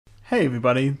Hey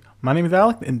everybody, my name is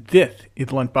Alec and this is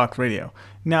Lunchbox Radio.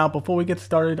 Now, before we get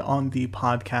started on the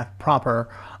podcast proper,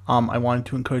 I wanted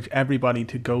to encourage everybody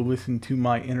to go listen to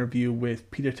my interview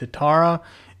with Peter Tatara,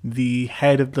 the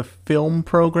head of the film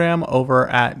program over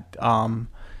at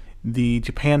the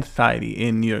Japan Society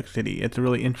in New York City. It's a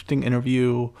really interesting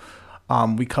interview.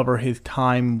 We cover his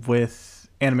time with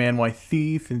Anime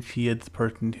NYC, since he is the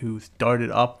person who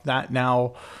started up that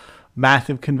now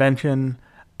massive convention.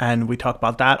 And we talk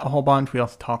about that a whole bunch. We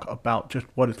also talk about just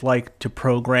what it's like to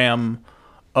program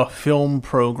a film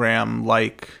program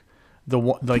like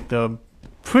the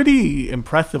pretty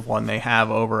impressive one they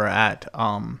have over at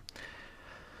the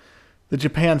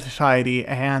Japan Society.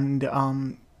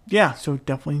 And yeah, so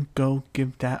definitely go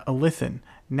give that a listen.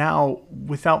 Now,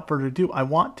 without further ado, I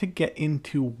want to get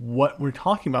into what we're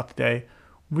talking about today,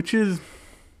 which is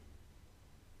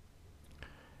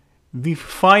the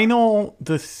first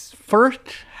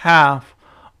half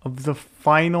of the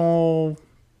final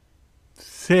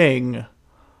thing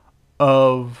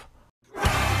of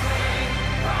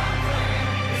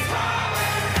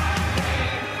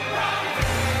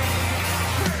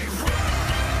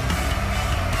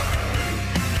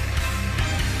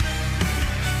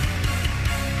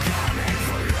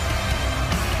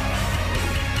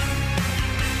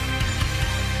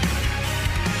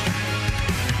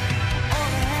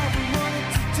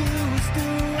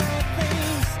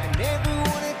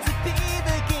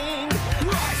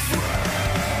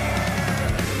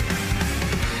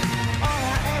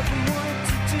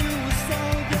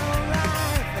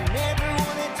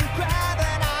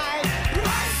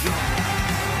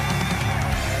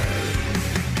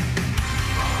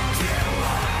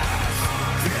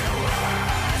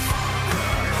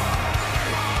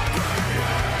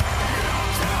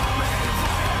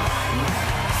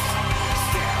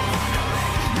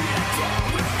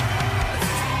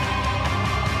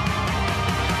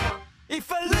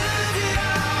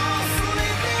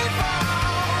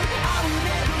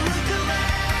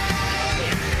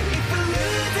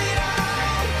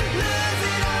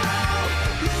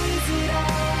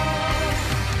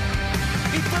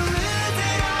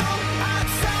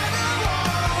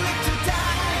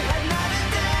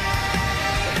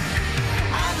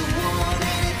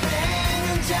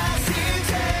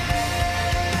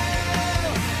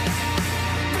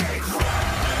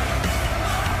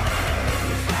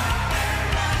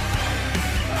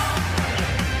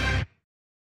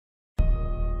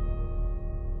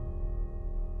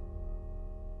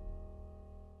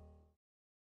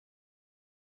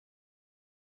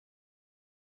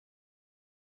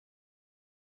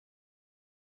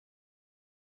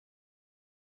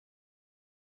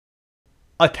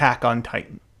Attack on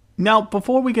Titan. Now,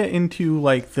 before we get into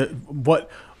like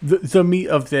the meat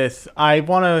of this, I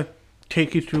want to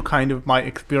take you through kind of my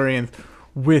experience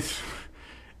with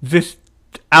this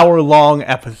hour-long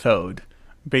episode,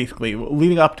 basically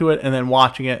leading up to it and then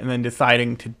watching it and then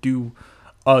deciding to do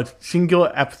a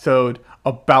singular episode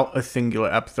about a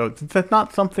singular episode. Since that's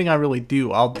not something I really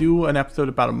do. I'll do an episode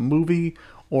about a movie,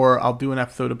 or I'll do an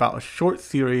episode about a short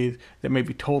series that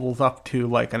maybe totals up to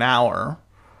like an hour.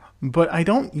 But I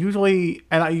don't usually,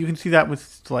 and you can see that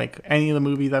with like any of the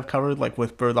movies I've covered, like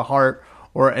Whisper of the Heart,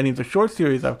 or any of the short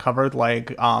series I've covered, like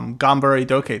Ganbare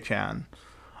Doke-chan.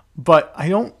 But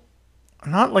I'm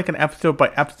not like an episode by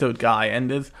episode guy,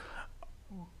 and there's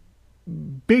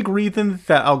big reasons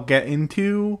that I'll get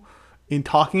into in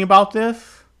talking about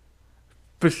this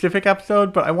specific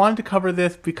episode, but I wanted to cover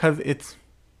this because it's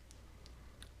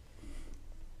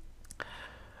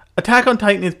Attack on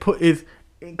Titan is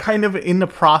kind of in the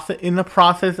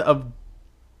process of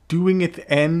doing its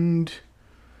end,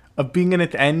 of being in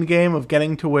its end game, of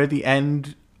getting to where the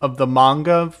end of the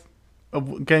manga,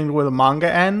 of getting to where the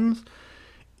manga ends,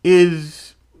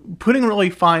 is putting a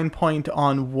really fine point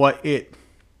on what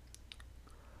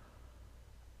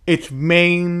its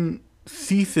main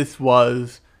thesis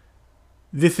was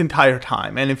this entire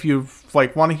time. And if you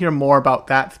like want to hear more about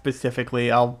that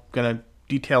specifically, I'm gonna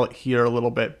detail it here a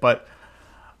little bit, but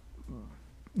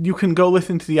you can go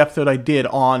listen to the episode I did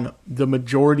on the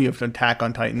majority of Attack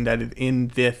on Titan that is in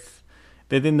the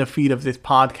feed of this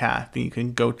podcast, and you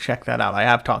can go check that out. I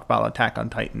have talked about Attack on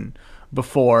Titan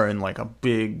before in like a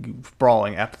big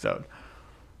sprawling episode.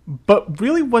 But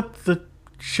really what the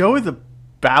show is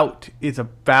about the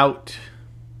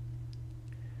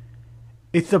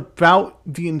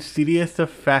insidious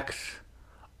effects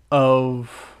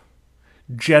of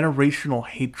generational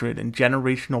hatred and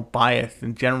generational bias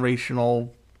and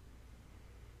generational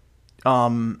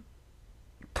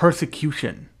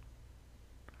persecution.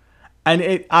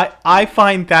 And I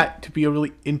find that to be a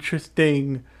really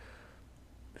interesting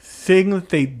things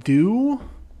they do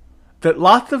that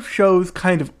lots of shows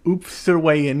kind of oops their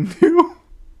way into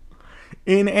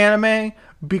in anime,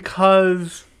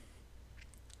 because,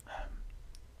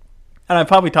 and I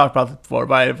probably talked about this before,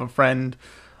 but I have a friend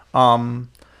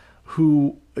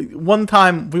who, one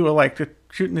time we were like just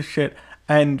shooting this shit,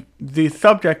 and the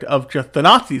subject of just the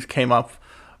Nazis came up,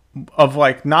 of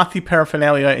like Nazi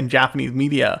paraphernalia in Japanese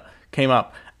media came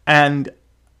up, and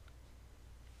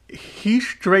he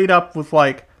straight up was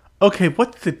like, okay,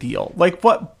 what's the deal? Like,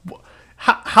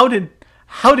 how did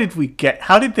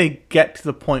they get to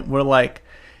the point where like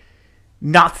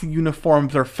Nazi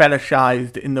uniforms are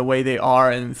fetishized in the way they are,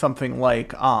 and something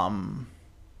like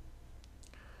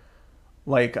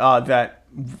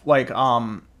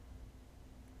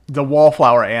the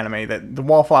Wallflower anime, that the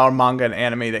Wallflower manga and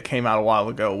anime that came out a while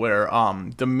ago, where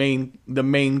the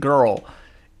main girl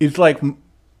is like,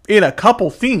 in a couple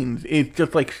scenes, it's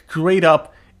just like straight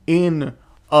up in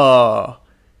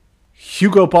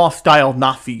Hugo Boss style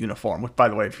Nazi uniform, which, by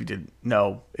the way, if you didn't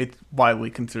know, it's widely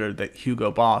considered that Hugo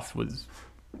Boss was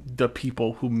the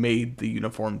people who made the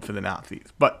uniform for the Nazis,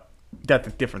 but that's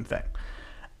a different thing.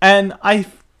 And I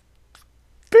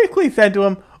basically said to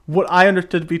him what I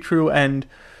understood to be true, and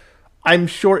I'm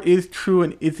sure is true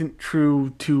and isn't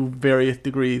true to various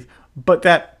degrees, but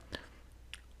that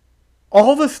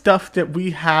all the stuff that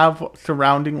we have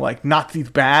surrounding like Nazis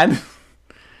bad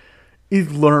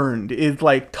is learned, is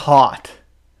like taught.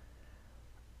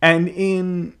 And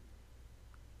in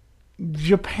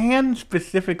Japan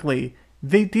specifically,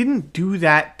 they didn't do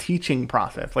that teaching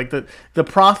process. Like the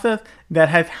process that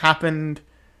has happened,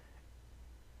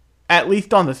 at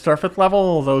least on the surface level,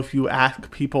 although if you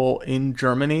ask people in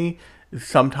Germany,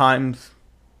 sometimes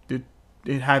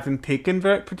it hasn't taken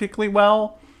very particularly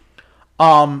well.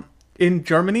 In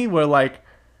Germany, where like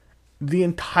the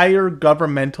entire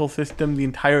governmental system, the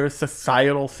entire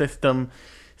societal system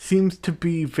seems to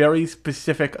be very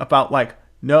specific about like,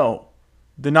 no,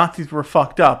 the Nazis were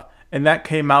fucked up, and that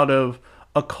came out of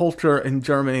a culture in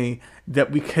Germany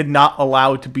that we could not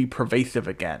allow to be pervasive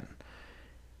again.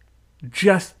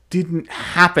 Just didn't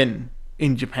happen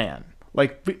in Japan.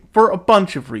 Like, for a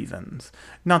bunch of reasons.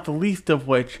 Not the least of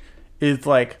which is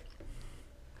like,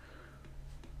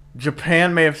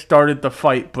 Japan may have started the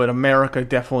fight, but America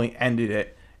definitely ended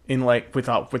it in like with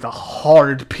a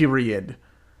hard period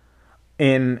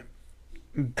in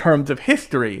terms of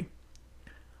history.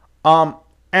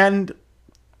 And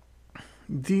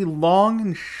the long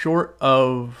and short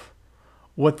of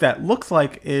what that looks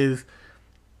like is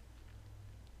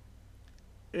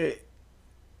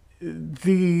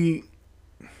the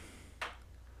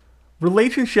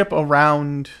relationship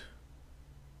around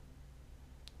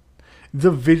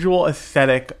the visual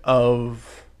aesthetic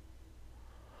of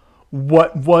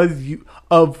what was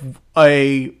of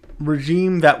a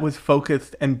regime that was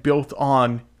focused and built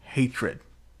on hatred,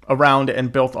 around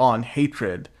and built on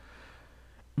hatred,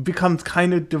 becomes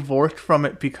kind of divorced from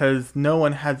it, because no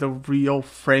one has a real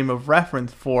frame of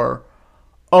reference for,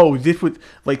 oh, this was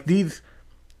like these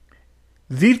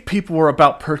people were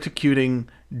about persecuting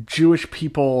Jewish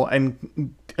people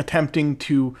and attempting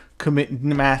to commit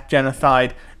mass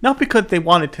genocide, not because they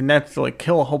wanted to necessarily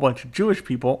kill a whole bunch of Jewish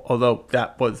people, although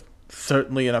that was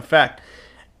certainly an effect,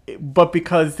 but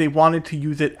because they wanted to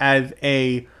use it as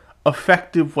a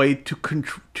effective way to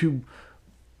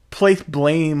place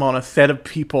blame on a set of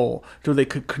people so they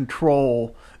could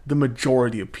control the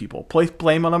majority of people. Place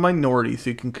blame on a minority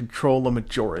so you can control the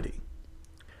majority.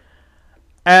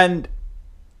 And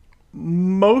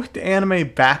most anime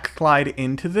backslide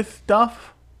into this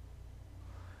stuff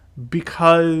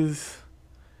because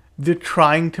they're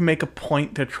trying to make a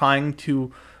point, they're trying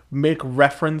to make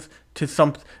reference to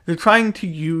something, they're trying to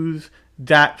use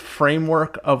that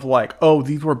framework of like, oh,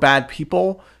 these were bad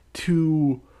people,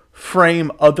 to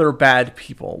frame other bad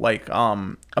people. Like,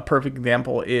 a perfect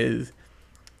example is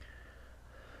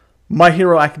My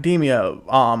Hero Academia,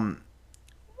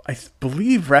 I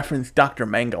believe referenced Dr.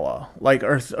 Mengele, like,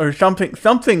 or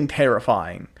something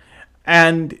terrifying.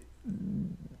 And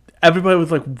everybody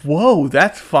was like, whoa,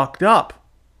 that's fucked up.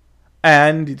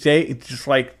 And it's just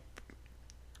like,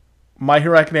 My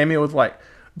Hero Academia was like,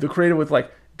 the creator was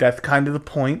like, that's kind of the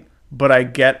point, but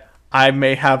I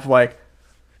may have like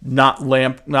not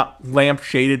lamp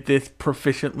shaded this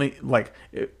proficiently, like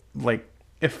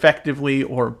effectively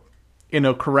or in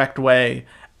a correct way,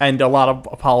 and a lot of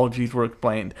apologies were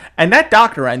explained. And that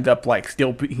doctor ends up like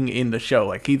still being in the show,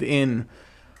 like he's in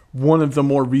one of the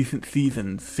more recent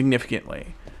seasons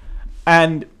significantly.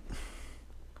 And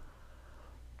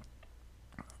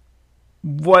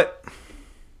what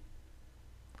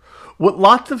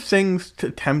lots of things to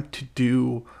attempt to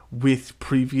do with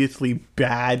previously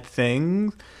bad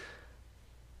things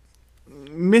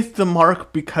miss the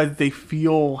mark because they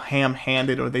feel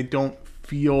ham-handed or they don't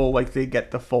feel like they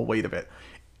get the full weight of it.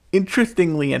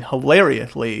 Interestingly and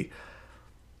hilariously,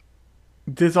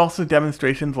 there's also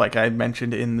demonstrations, like I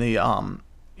mentioned in the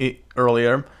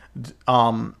earlier,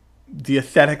 the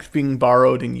aesthetics being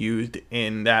borrowed and used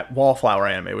in that Wallflower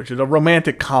anime, which is a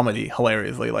romantic comedy,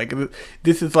 hilariously. Like,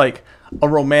 this is like a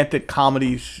romantic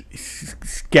comedy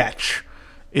sketch,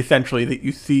 essentially, that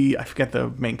you see, I forget the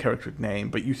main character's name,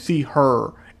 but you see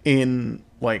her in,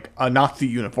 like, a Nazi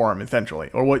uniform, essentially,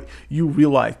 or what you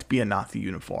realize to be a Nazi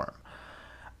uniform.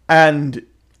 And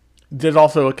there's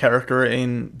also a character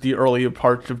in the earlier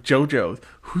parts of JoJo's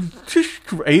who's just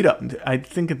straight up, I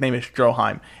think his name is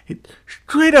Stroheim,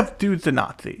 straight up dude's a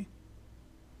Nazi.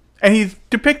 And he's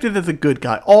depicted as a good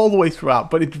guy all the way throughout,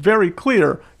 but it's very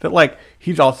clear that, like,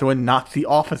 he's also a Nazi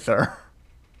officer.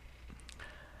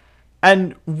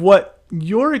 And what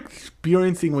you're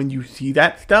experiencing when you see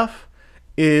that stuff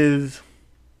is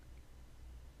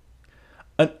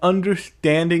an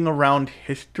understanding around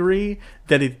history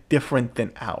that is different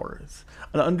than ours.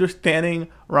 An understanding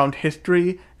around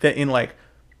history that in, like,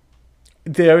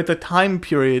 there's a time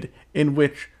period in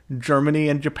which Germany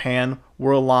and Japan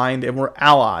were aligned and were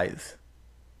allies.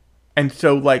 And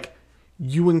so, like,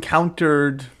 you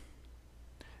encountered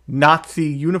Nazi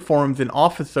uniforms and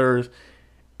officers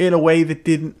in a way that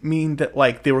didn't mean that,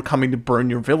 like, they were coming to burn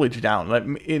your village down. Like,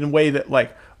 in a way that,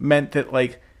 like, meant that,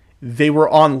 like, they were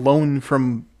on loan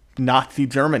from Nazi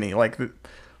Germany. Like,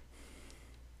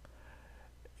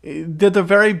 there's a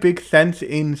very big sense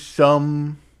in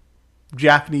some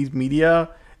Japanese media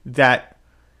that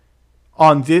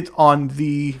on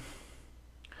the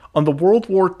World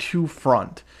War II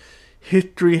front,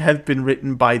 history has been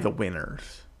written by the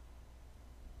winners.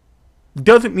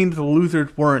 Doesn't mean that the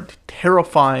losers weren't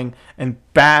terrifying and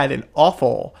bad and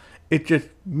awful. It just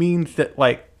means that,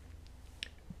 like,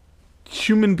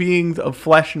 human beings of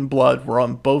flesh and blood were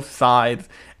on both sides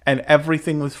and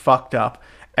everything was fucked up.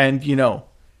 And, you know,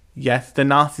 yes, the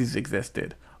Nazis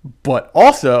existed, but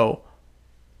also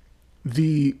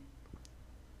the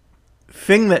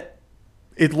thing that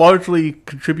it largely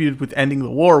contributed with ending the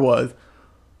war was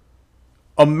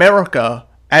America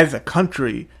as a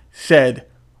country said,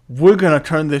 we're going to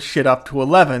turn this shit up to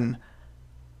 11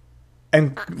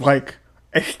 and, like,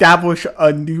 establish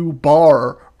a new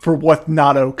bar for what's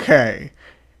not okay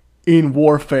in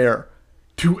warfare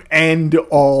to end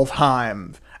all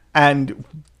times. And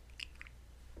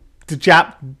the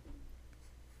Japanese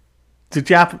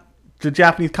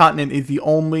continent is the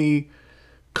only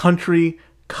country,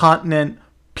 continent,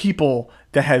 people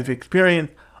that has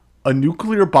experienced a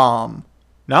nuclear bomb,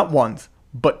 not once,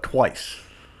 but twice.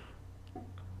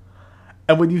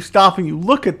 And when you stop and you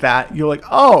look at that, you're like,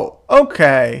 oh,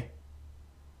 okay.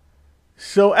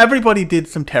 So everybody did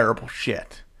some terrible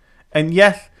shit. And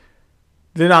yes,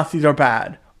 the Nazis are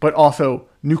bad, but also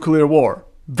nuclear war,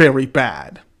 very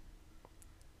bad.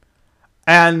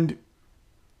 And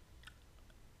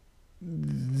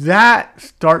that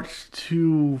starts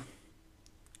to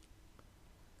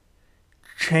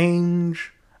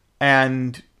change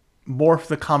and morph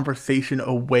the conversation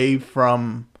away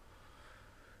from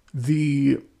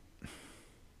the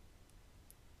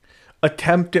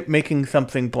attempt at making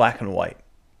something black and white,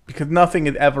 because nothing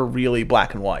is ever really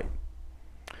black and white.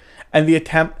 And the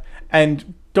attempt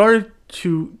and start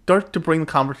to bring the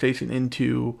conversation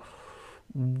into,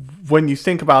 when you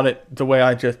think about it the way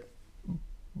I just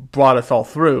brought us all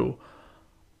through,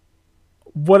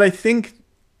 what I think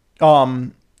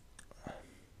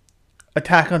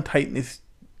Attack on Titan is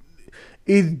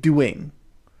doing,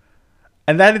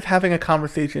 and that is having a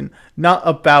conversation not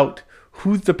about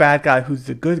who's the bad guy, who's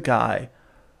the good guy,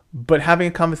 but having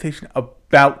a conversation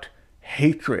about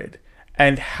hatred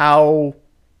and how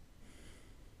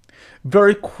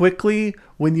very quickly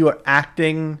when you are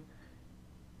acting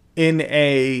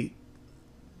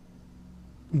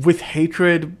with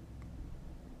hatred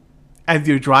as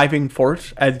your driving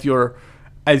force, as your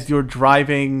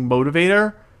driving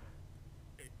motivator,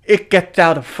 it gets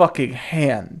out of fucking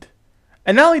hand.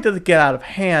 And not only does it get out of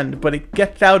hand, but it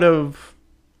gets out of,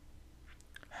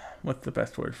 what's the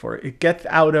best word for it? It gets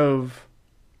out of,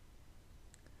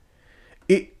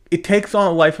 it takes on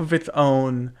a life of its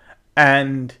own,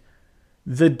 and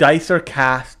the dice are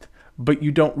cast, but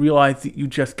you don't realize that you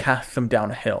just cast them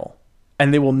down a hill,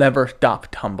 and they will never stop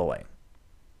tumbling.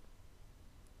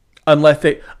 Unless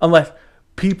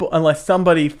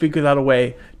somebody figures out a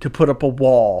way to put up a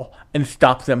wall and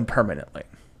stop them permanently.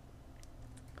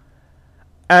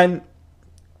 And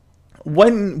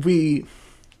when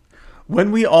when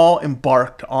we all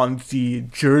embarked on the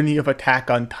journey of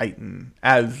Attack on Titan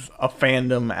as a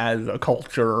fandom, as a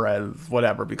culture, as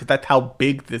whatever, because that's how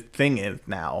big this thing is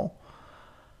now,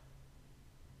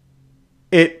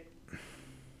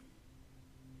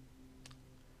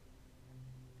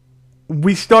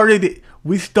 we started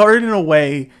in a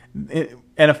way, in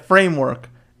a framework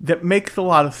that makes a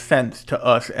lot of sense to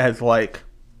us as like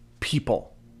people.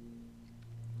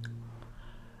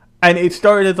 And it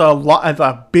started as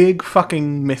a big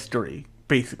fucking mystery,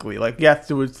 basically. Like, yes,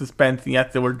 there was suspense, and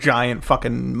yes, there were giant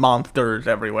fucking monsters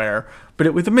everywhere, but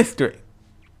it was a mystery.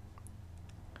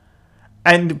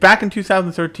 And back in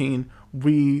 2013,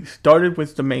 we started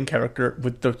with the main character,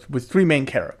 with three main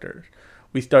characters.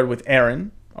 We started with Eren,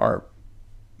 our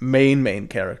main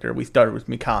character. We started with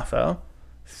Mikasa,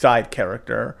 side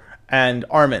character, and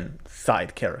Armin,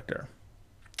 side character.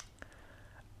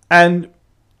 And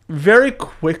very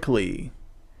quickly,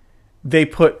 they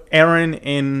put Eren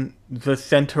in the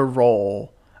center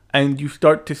role, and you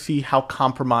start to see how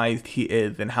compromised he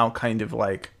is, and how kind of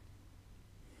like,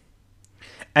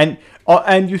 and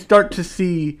you start to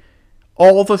see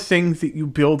all the things that you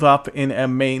build up in a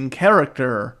main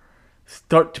character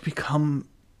start to become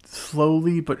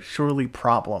slowly but surely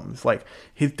problems. Like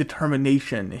his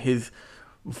determination, his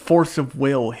force of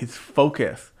will, his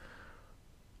focus.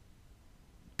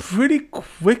 Pretty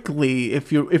quickly,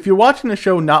 if you're watching the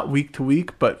show not week to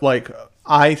week, but like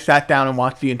I sat down and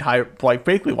watched the entire, like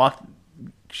basically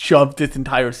shoved this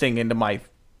entire thing into my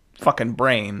fucking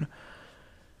brain.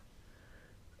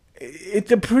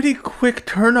 It's a pretty quick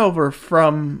turnover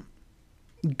from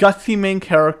gutsy main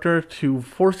character to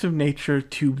force of nature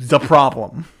to the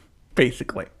problem,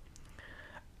 basically.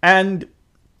 And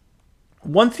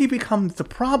once he becomes the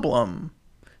problem,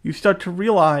 you start to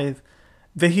realize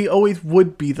that he always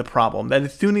would be the problem. That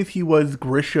as soon as he was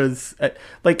Grisha's,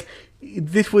 like,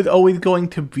 this was always going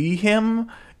to be him.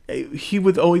 This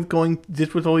was always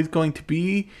going to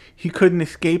be. He couldn't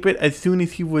escape it. As soon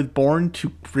as he was born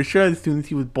to Grisha, as soon as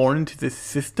he was born into this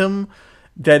system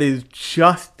that is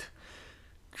just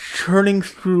churning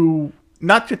through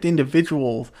not just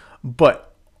individuals,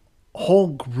 but whole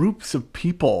groups of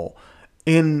people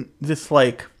in this,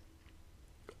 like,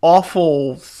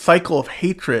 awful cycle of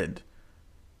hatred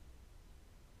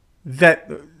that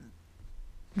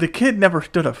the kid never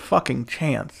stood a fucking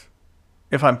chance,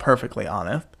 if I'm perfectly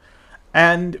honest.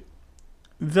 And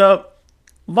the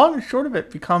long and short of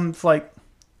it becomes like,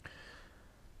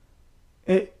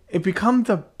 it becomes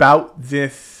about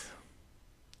this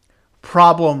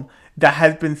problem that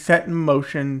has been set in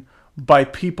motion by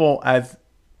people, as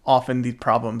often these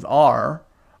problems are,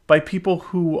 by people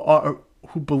who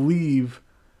believe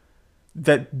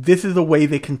that this is a way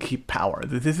they can keep power,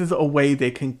 that this is a way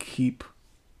they can keep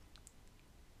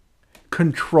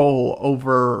control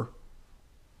over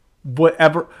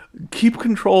whatever,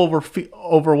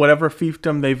 over whatever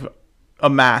fiefdom they've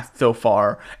amassed so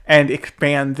far, and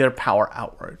expand their power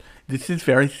outward. This is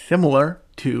very similar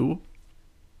to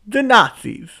the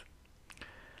Nazis.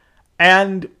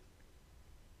 And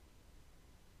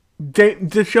the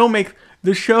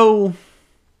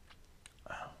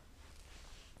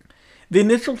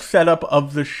initial setup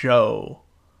of the show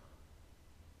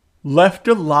left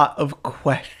a lot of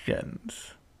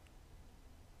questions,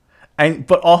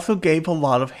 but also gave a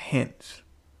lot of hints.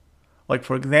 Like,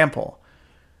 for example,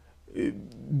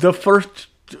 the first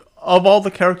of all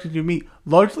the characters you meet,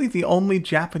 largely the only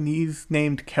Japanese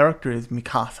named character is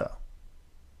Mikasa.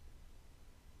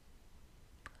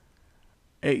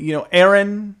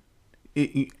 Aaron's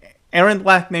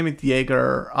last name is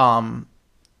Jaeger.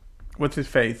 What's his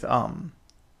face?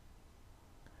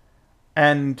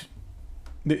 And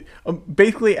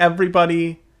basically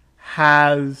everybody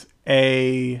has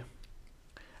a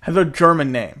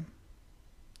German name.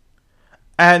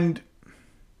 And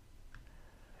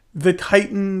the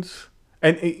Titans,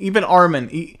 and even Armin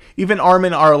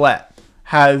Arlette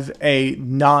has a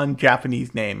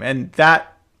non-Japanese name, and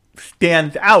that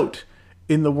stands out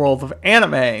in the world of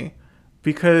anime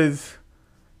because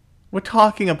we're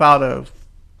talking about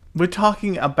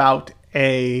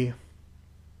a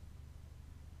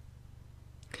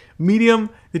medium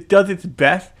that does its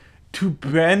best to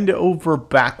bend over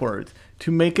backwards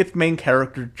to make its main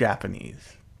character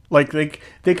Japanese. Like,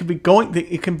 they could be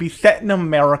it can be set in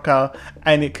America,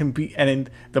 and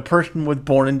the person was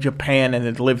born in Japan and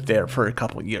had lived there for a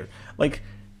couple of years. Like,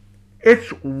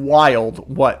 it's wild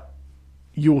what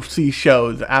you'll see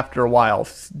shows after a while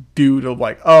do to,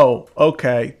 like, oh,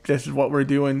 okay, this is what we're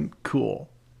doing, cool.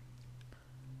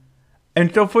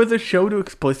 And so for the show to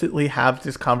explicitly have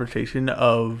this conversation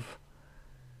of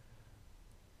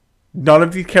None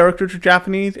of these characters are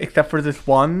Japanese except for this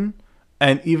one,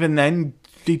 and even then,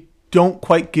 they don't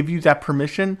quite give you that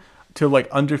permission to like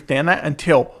understand that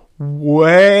until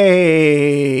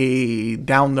way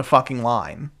down the fucking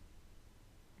line.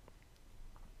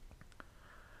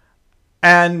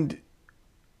 And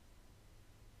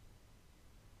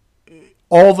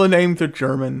all the names are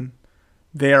German.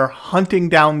 They're hunting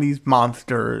down these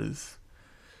monsters.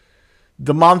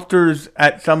 The monsters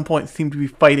at some point seem to be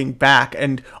fighting back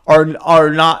and are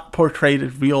not portrayed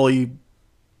as really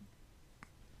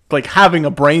like having a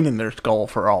brain in their skull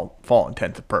for all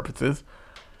intents and purposes.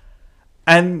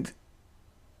 And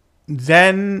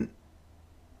then,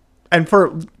 and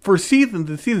for seasons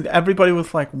and seasons, everybody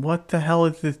was like, "What the hell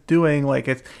is this doing?" Like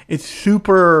it's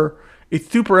super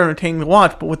entertaining to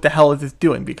watch, but what the hell is this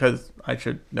doing? Because I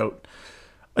should note,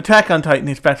 Attack on Titan,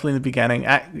 especially in the beginning,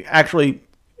 actually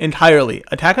entirely,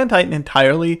 Attack on Titan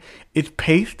entirely is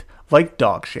paced like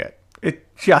dog shit.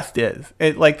 It just is.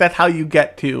 It like that's how you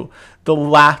get to the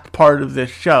last part of this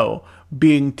show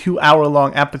being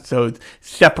 2-hour-long episodes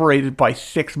separated by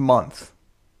 6 months.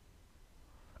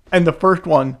 And the first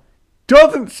one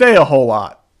doesn't say a whole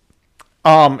lot.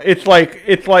 It's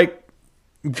like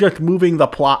just moving the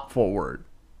plot forward.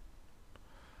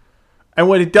 And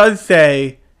what it does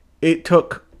say, it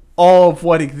took all of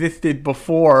what existed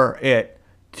before it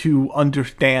to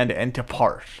understand and to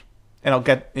parse. And I'll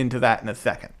get into that in a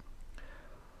second.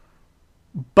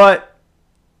 But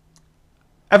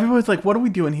everybody's like, what are we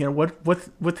doing here?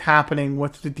 What's happening?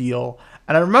 What's the deal?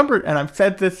 And I remember, and I've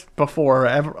said this before,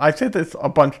 I've said this a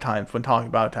bunch of times when talking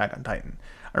about Attack on Titan.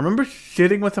 I remember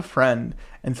sitting with a friend,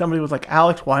 and somebody was like,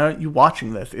 Alex, why aren't you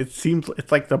watching this?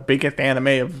 It's like the biggest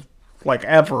anime of like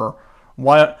ever.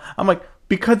 Why? I'm like,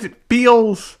 because it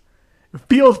feels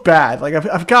bad. Like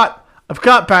I've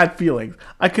got bad feelings.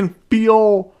 I can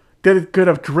feel that it's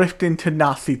gonna drift into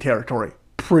Nazi territory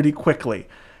pretty quickly.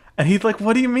 And he's like,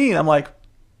 what do you mean? I'm like,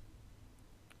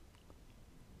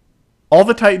 all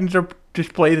the Titans are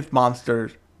displayed as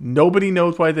monsters. Nobody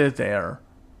knows why they're there.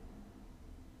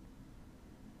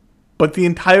 But the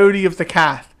entirety of the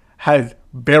cast has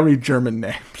very German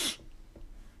names.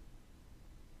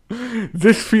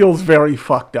 This feels very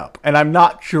fucked up, and I'm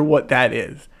not sure what that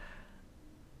is.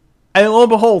 And lo and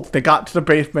behold, they got to the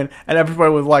basement, and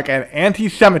everybody was like, an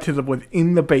anti-Semitism was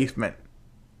in the basement.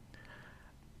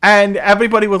 And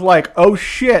everybody was like, oh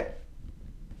shit.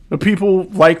 The people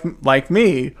like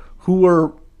me who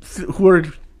were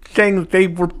saying that they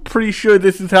were pretty sure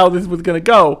this is how this was going to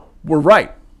go were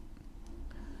right.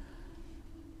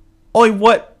 Only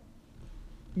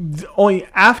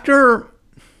after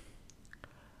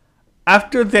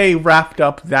they wrapped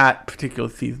up that particular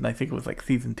season, I think it was like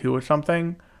season 2 or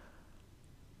something,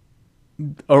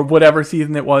 or whatever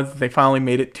season it was, they finally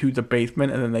made it to the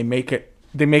basement, and then they make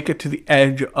it to the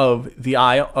edge of the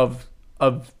eye of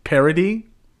parody.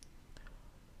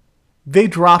 They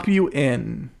drop you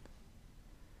in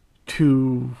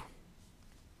to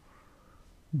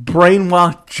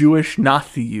brainwashed Jewish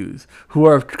Nazi youths who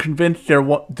are convinced they're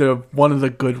one of the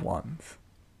good ones.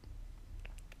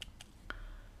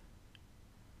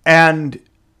 And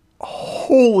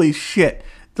holy shit,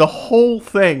 the whole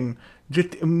thing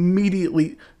just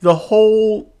immediately, the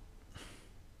whole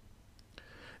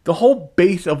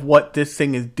base of what this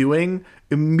thing is doing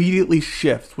immediately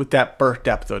shifts with that first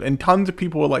episode. And tons of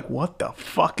people were like, what the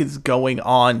fuck is going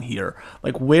on here?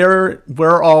 Like, where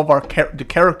are all of the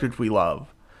characters we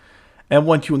love? And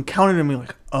once you encounter them, you're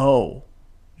like, oh,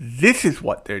 this is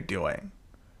what they're doing.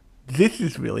 This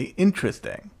is really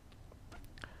interesting.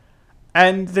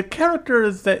 And the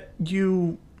characters that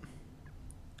you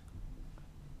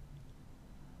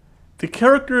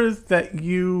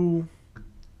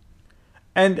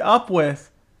end up with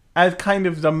as kind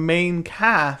of the main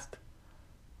cast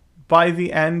by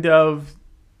the end of,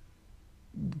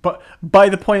 but by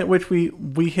the point at which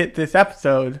we hit this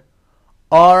episode,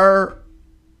 are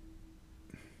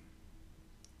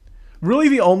really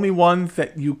the only ones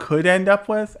that you could end up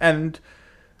with. And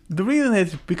the reason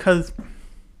is because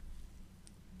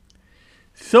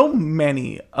so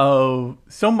much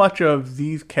of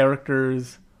these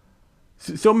characters,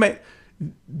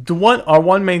 our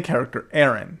one main character,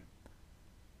 Eren,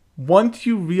 once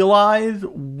you realize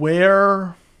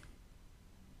where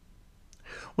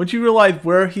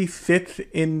he sits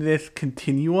in this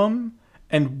continuum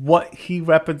and what he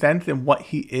represents and what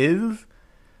he is,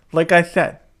 like I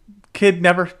said, kid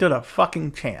never stood a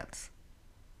fucking chance.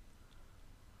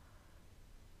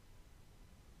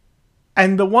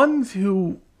 And the ones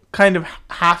who kind of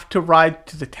have to ride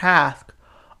to the task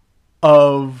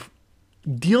of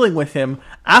dealing with him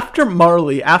after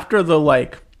Marley, after the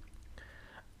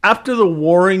after the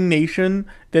warring nation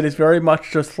that is very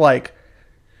much just like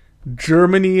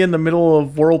Germany in the middle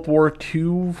of World War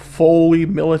II, fully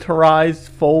militarized,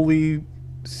 fully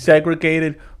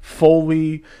segregated,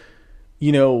 fully,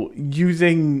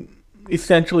 using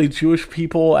essentially Jewish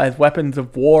people as weapons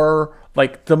of war,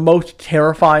 like the most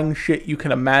terrifying shit you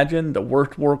can imagine, the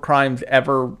worst war crimes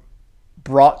ever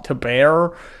brought to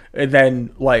bear, and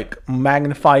then like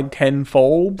magnified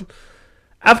tenfold.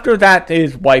 After that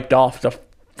is wiped off the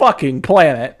fucking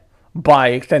planet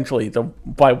by essentially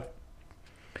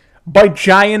by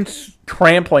giants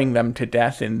trampling them to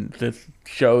death in this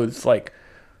show's like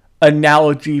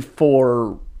analogy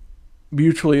for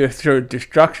mutually assured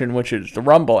destruction, which is the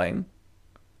rumbling.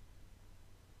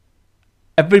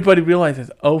 Everybody realizes,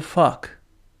 oh fuck,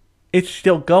 it's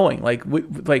still going. Like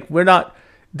we're not.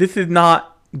 This is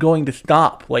not going to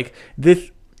stop. Like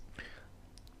this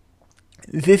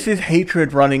is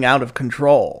hatred running out of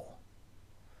control.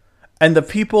 And the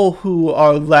people who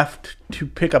are left to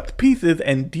pick up the pieces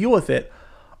and deal with it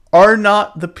are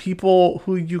not the people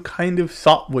who you kind of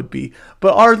thought would be,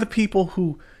 but are the people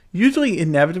who usually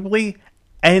inevitably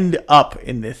end up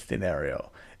in this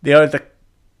scenario. They are the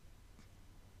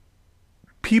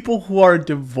people who are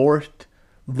divorced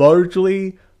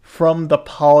largely from the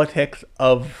politics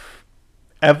of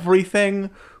everything,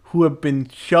 who have been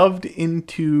shoved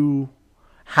into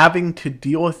having to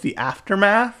deal with the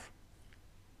aftermath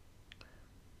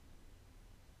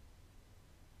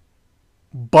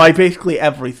by basically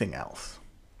everything else.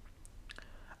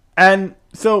 And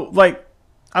so, like,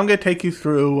 I'm going to take you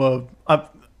through, I'm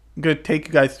going to take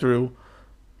you guys through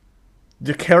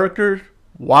the characters,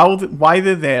 why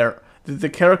they're there, the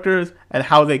characters, and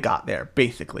how they got there,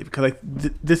 basically, because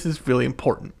this is really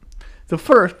important. So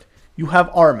first, you have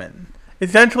Armin,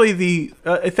 essentially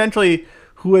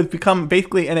who has become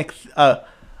basically a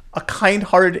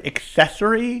kind-hearted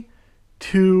accessory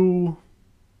to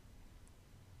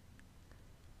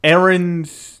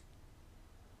Eren's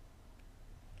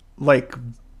like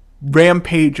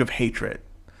rampage of hatred,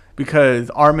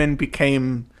 because Armin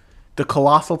became the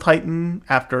Colossal Titan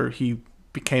after he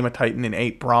became a Titan and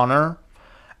ate Bronner,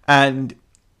 and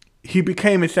he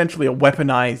became essentially a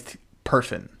weaponized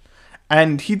person.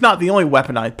 And he's not the only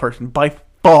weaponized person by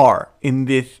far in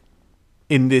this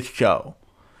show.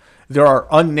 There are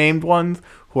unnamed ones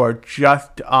who are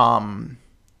just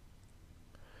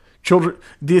children.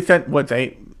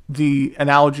 The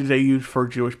analogy they use for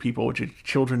Jewish people, which is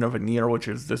children of Anir,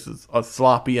 this is a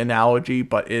sloppy analogy,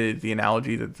 but it is the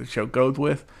analogy that the show goes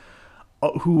with,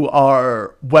 who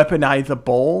are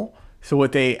weaponizable. So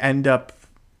what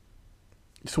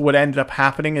ends up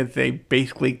happening is they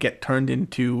basically get turned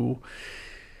into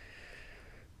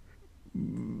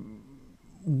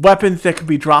weapons that can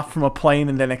be dropped from a plane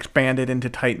and then expanded into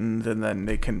Titans, and then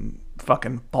they can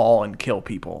fucking ball and kill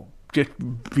people just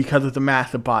because of the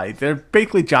massive bodies. They're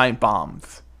basically giant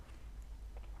bombs.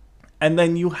 And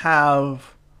then you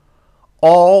have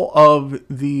all of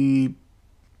the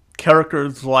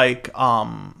characters like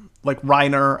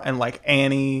Reiner and like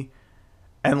Annie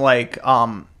and like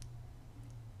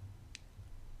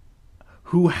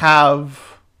who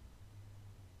have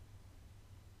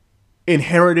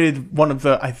inherited one of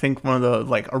the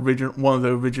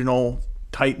original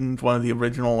Titans, one of the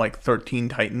original like 13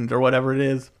 Titans or whatever it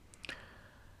is.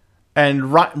 And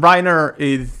Reiner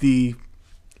is the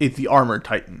armored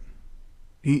Titan.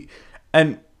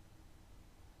 And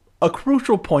a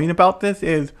crucial point about this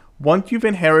is, once you've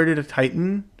inherited a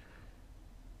Titan,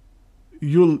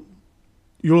 your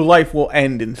life will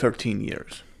end in 13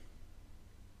 years.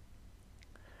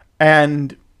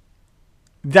 And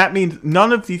that means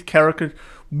none of these characters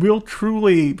will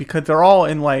truly, because they're all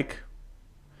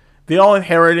they all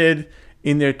inherited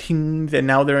in their teens and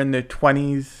now they're in their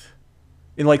 20s,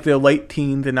 in like their late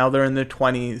teens and now they're in their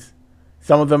 20s.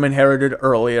 Some of them inherited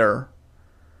earlier.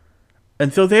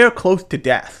 And so they are close to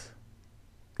death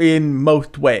in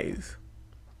most ways.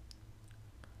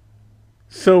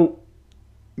 So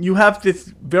you have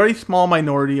this very small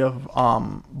minority of you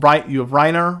have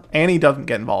Reiner. Annie doesn't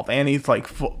get involved. Annie's like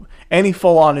Annie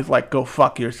full on is like, go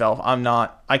fuck yourself. I'm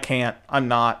not.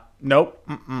 Nope.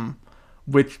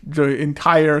 Which the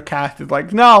entire cast is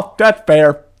like, no, that's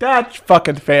fair. That's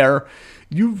fucking fair.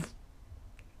 You've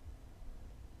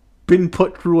been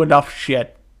put through enough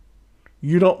shit.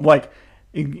 You don't like.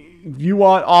 You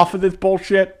want off of this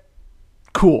bullshit?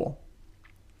 Cool.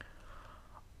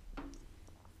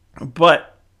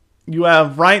 But you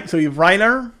have so you have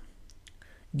Reiner,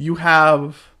 you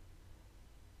have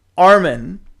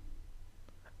Armin,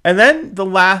 and then the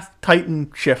last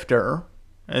Titan shifter,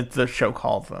 as the show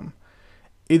calls them,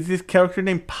 is this character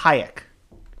named Payek.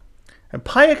 And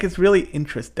Payek is really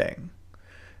interesting.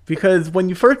 Because when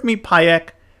you first meet Payek,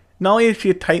 not only is she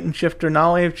a Titan shifter, not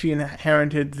only has she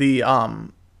inherited the, I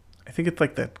think it's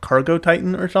like the Cargo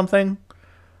Titan or something.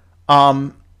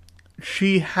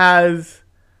 She's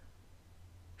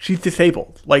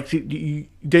disabled. Like,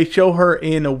 they show her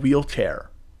in a wheelchair.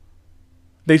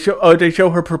 They show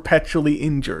her perpetually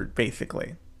injured,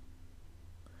 basically.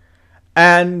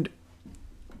 And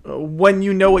when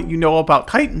you know what you know about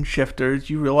Titan shifters,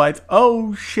 you realize,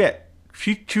 oh shit,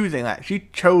 she's choosing that. She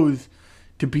chose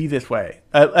to be this way,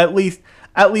 at least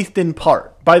in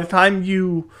part. By the time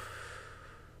you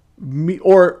meet,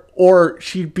 or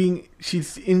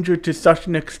she's injured to such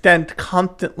an extent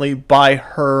constantly by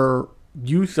her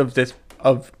use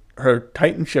of her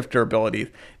Titan shifter abilities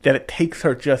that it takes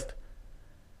her just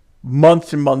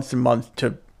months and months and months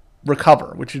to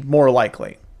recover, which is more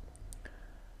likely.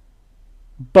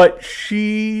 But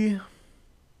she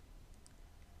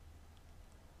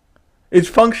is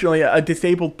functionally a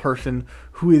disabled person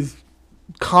who is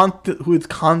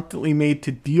constantly made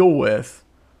to deal with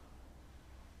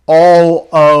all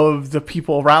of the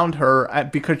people around her,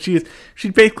 because she's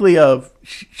basically a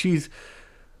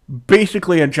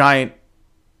giant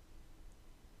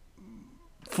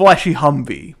fleshy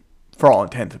Humvee for all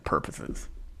intents and purposes.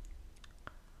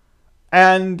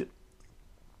 And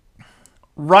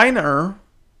Reiner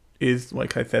is,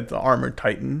 like I said, the armored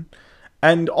Titan.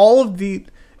 And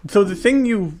so the thing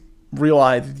you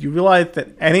realize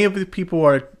that any of the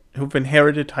people who've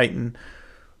inherited Titan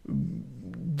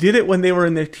did it when they were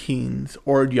in their teens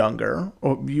or younger,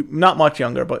 or not much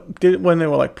younger, but did it when they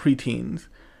were like preteens,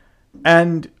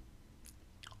 and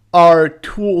are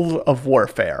tools of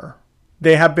warfare.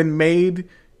 They've been made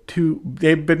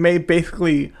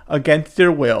basically against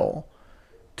their will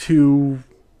to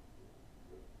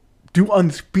do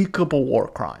unspeakable war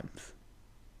crimes.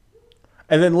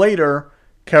 And then later,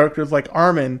 characters like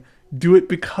Armin do it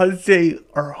because they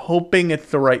are hoping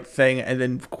it's the right thing, and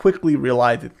then quickly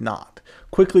realize it's not.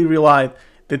 Quickly realize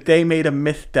that they made a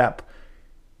misstep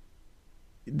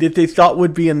that they thought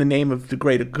would be in the name of the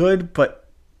greater good, but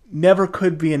never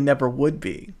could be and never would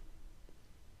be.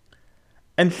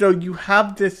 And so you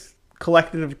have this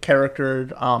collective of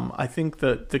characters. I think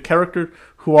the characters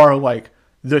who are like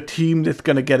the team that's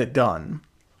going to get it done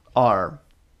are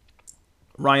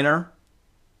Reiner,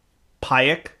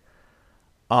 Payek,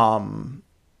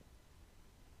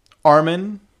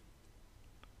 Armin,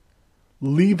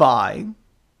 Levi,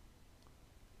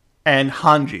 and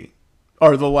Hanji,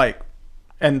 or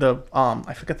and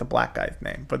I forget the black guy's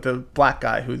name, but the black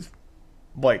guy who's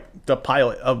like the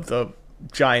pilot of the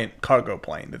giant cargo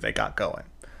plane that they got going.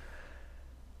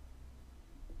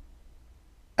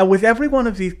 And with every one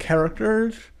of these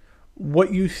characters,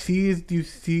 what you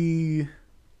see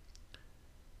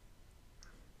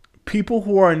people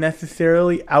who are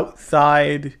necessarily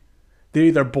outside. They're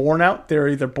either born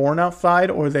outside,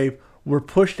 or they were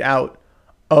pushed out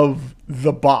of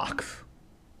the box,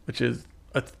 which is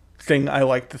a thing I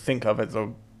like to think of as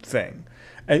a thing,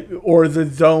 or the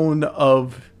zone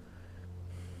of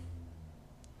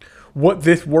what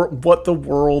the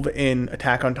world in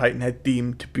Attack on Titan had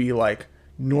deemed to be like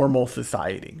normal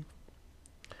society.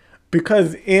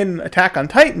 Because in Attack on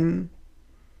Titan,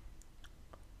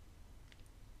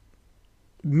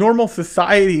 normal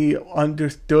society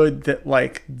understood that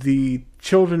like the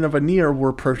children of Anir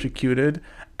were persecuted,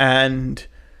 and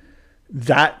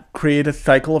that created a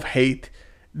cycle of hate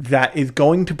that is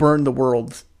going to burn the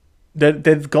world. That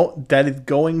is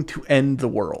going to end the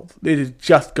world. It is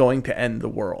just going to end the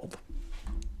world.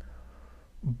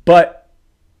 But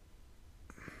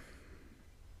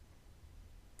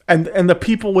and the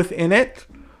people within it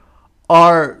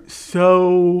are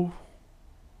so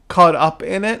caught up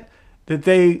in it that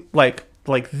they like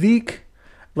Zeke,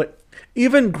 like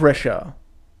even Grisha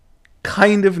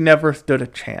kind of never stood a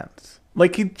chance.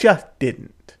 Like he just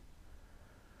didn't.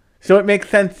 So it makes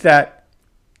sense that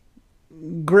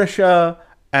Grisha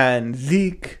and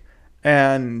Zeke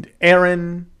and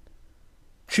Eren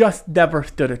just never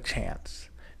stood a chance.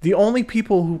 The only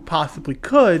people who possibly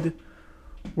could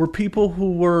were people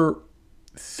who were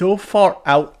so far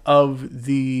out of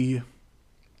who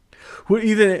were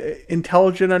either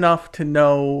intelligent enough to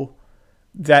know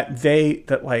that they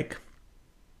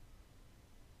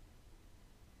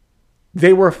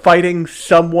were fighting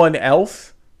someone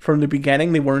else from the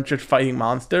beginning. They weren't just fighting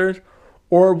monsters,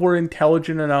 or were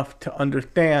intelligent enough to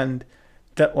understand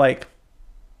that like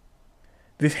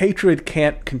this hatred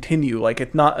can't continue. Like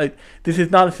this is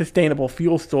not a sustainable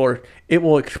fuel source. It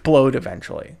will explode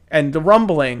eventually. And the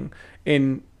rumbling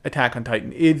in Attack on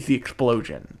Titan is the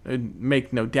explosion.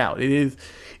 Make no doubt. It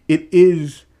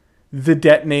is the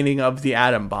detonating of the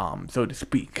atom bomb, so to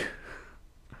speak.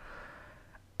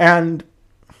 And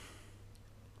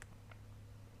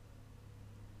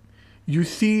you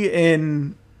see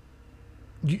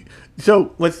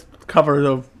so let's cover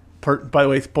the by the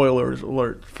way, spoilers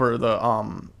alert for the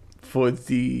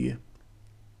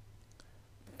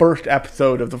first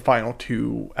episode of the final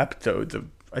 2 episodes of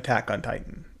Attack on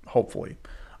Titan, hopefully.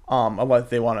 Unless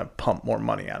they want to pump more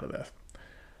money out of this.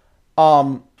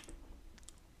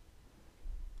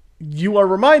 You are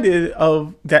reminded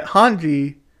of that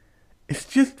Hanji is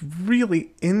just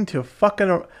really into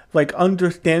fucking, like,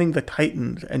 understanding the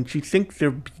Titans, and she thinks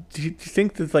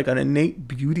there's like an innate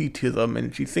beauty to them,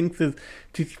 and she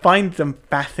finds them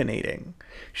fascinating.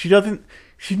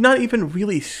 She's not even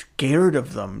really scared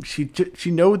of them. She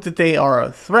knows that they are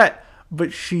a threat,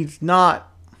 but she's not.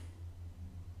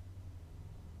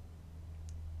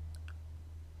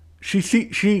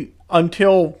 She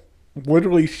until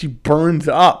literally she burns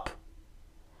up.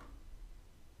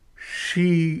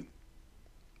 She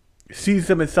sees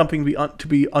them as something to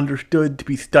be understood, to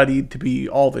be studied, to be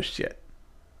all this shit.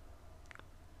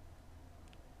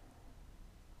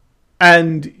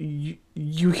 And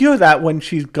you hear that when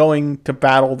she's going to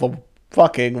battle the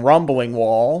fucking rumbling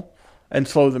wall and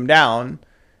slow them down.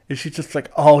 And she's just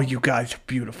like, oh, you guys are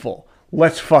beautiful.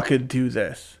 Let's fucking do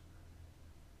this.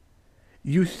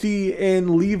 You see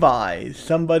in Levi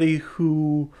somebody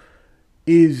who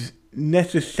is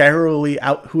necessarily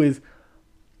who is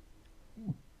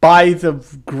by the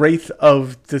grace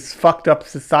of this fucked up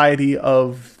society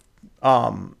of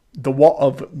the wall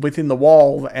of within the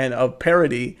walls and of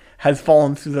parody has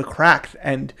fallen through the cracks,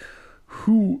 and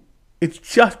who it's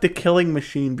just a killing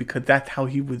machine because that's how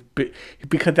he was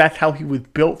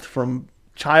built from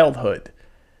childhood.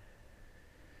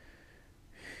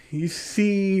 You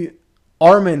see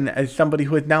Armin as somebody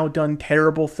who has now done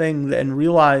terrible things and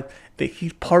realize that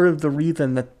he's part of the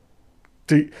reason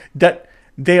that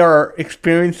they are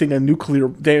experiencing a nuclear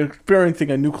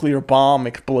bomb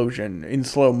explosion in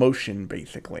slow motion,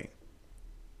 basically.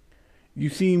 You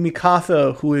see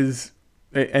Mikasa, who is,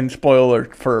 and spoiler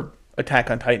for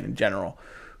Attack on Titan in general,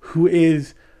 who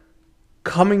is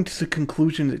coming to the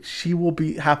conclusion that she will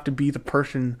have to be the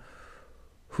person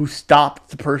who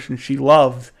stops the person she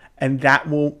loves, and that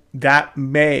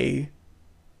may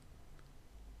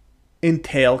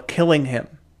entail killing him.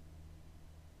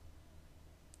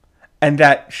 And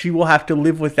that she will have to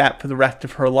live with that for the rest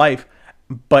of her life.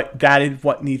 But that is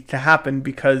what needs to happen,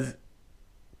 because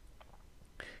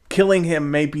killing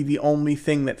him may be the only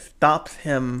thing that stops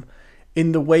him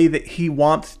in the way that he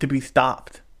wants to be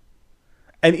stopped.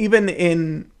 And even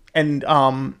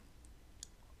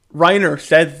Reiner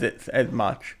says this as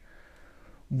much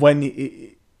when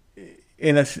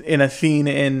in a scene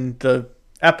in the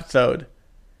episode.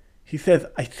 He says,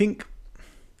 I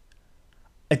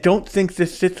don't think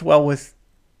this sits well with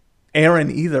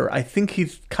Eren either. I think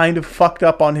he's kind of fucked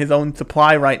up on his own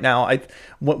supply right now.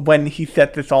 When he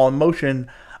set this all in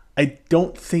motion, I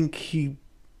don't think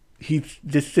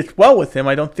this sits well with him.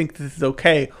 I don't think this is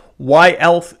okay. Why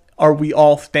else are we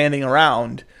all standing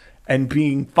around and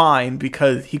being fine?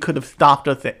 Because he could have stopped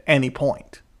us at any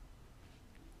point.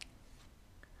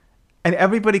 And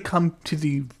everybody come to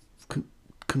the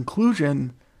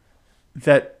conclusion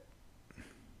that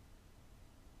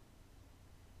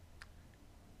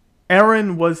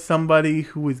Eren was somebody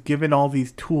who was given all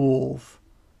these tools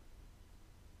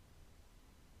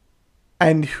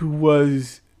and who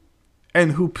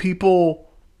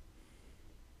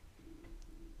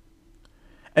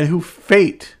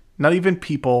fate, not even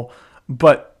people,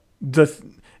 but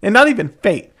not even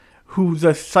fate, who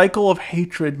the cycle of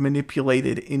hatred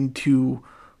manipulated into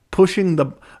pushing the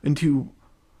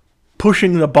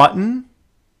button.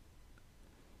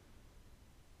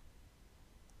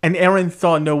 And Eren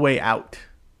saw no way out.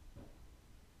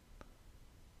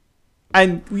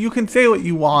 And you can say what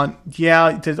you want.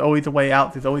 Yeah, there's always a way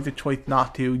out. There's always a choice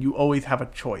not to. You always have a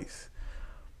choice.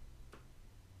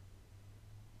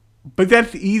 But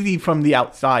that's easy from the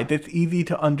outside. That's easy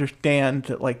to understand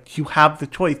that, like, you have the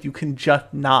choice. You can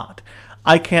just not.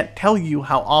 I can't tell you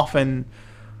how often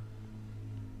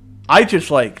I just,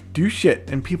 like, do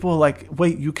shit. And people are like,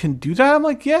 wait, you can do that? I'm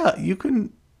like, yeah, you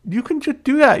can just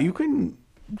do that. You can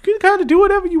kind of do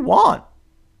whatever you want.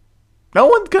 No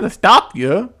one's going to stop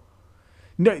you.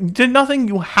 No, there's nothing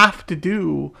you have to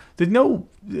do. There's no,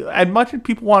 as much as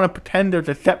people want to pretend there's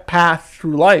a set path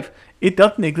through life, it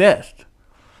doesn't exist.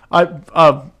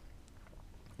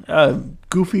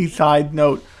 Goofy side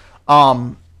note,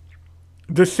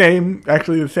 the same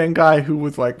guy who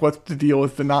was like, what's the deal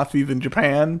with the Nazis in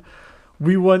Japan,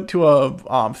 we went to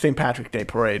a St. Patrick's Day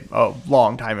parade a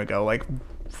long time ago. Like,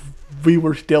 we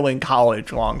were still in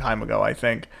college a long time ago, I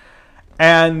think.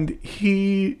 And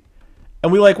we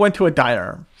like went to a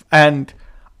diner, and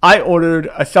I ordered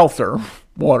a seltzer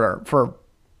water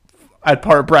as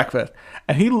part of breakfast.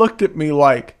 And he looked at me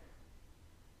like,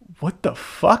 what the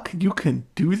fuck? You can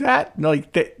do that?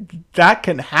 Like, that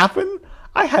can happen?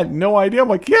 I had no idea. I'm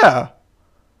like, yeah.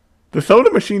 The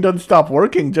soda machine doesn't stop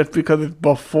working just because it's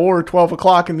before 12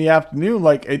 o'clock in the afternoon.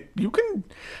 Like,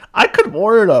 I could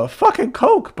order a fucking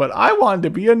Coke, but I wanted to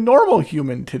be a normal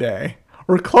human today.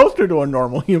 Or closer to a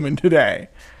normal human today.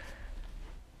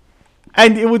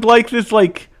 And it was like this,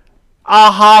 like,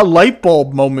 aha light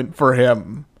bulb moment for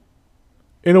him.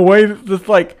 In a way that just,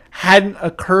 like, hadn't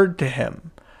occurred to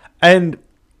him. And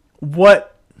what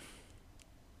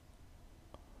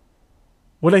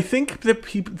I think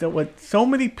what so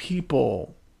many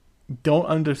people don't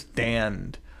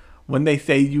understand when they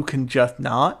say you can just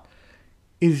not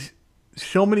is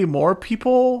so many more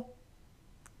people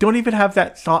don't even have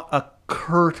that thought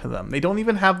occur to them. They don't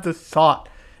even have the thought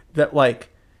that, like,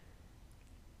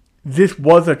 this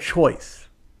was a choice.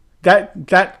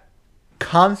 That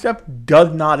concept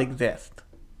does not exist.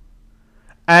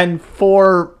 And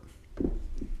for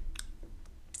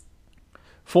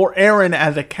Eren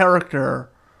as a character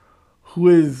who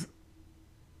is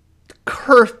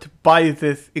cursed by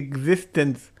this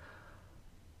existence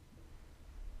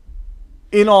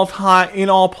in all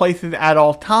places at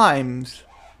all times,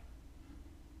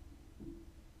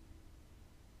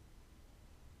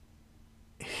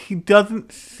 he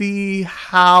doesn't see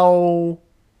a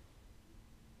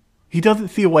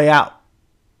way out.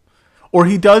 Or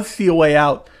he does see a way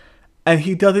out, and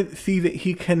he doesn't see that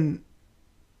he can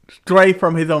stray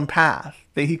from his own path,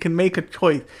 that he can make a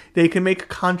choice, that he can make a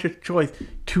conscious choice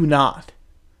to not.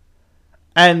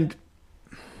 And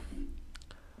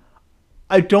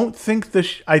I don't think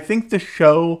I think the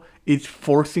show is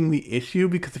forcing the issue,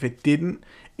 because if it didn't,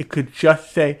 it could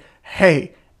just say,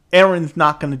 hey, Eren's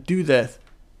not going to do this.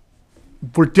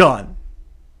 We're done.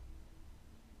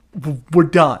 We're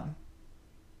done.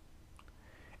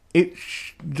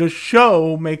 The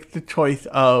show makes the choice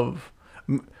of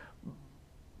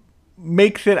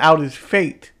makes it out as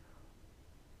fate,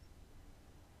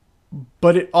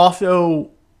 but it also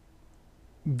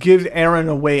gives Eren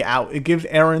a way out. It gives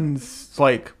Eren's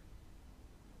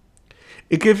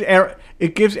it gives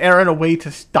Eren a way to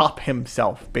stop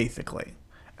himself, basically.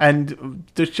 And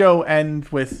the show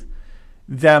ends with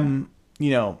them,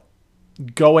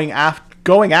 going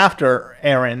after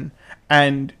Eren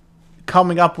and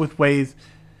coming up with ways,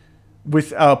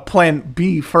 with plan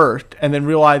B first, and then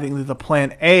realizing there's a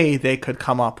plan A they could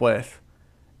come up with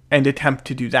and attempt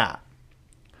to do that.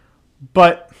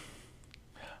 But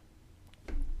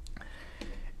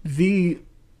the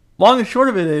long and short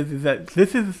of it is that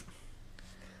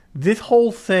this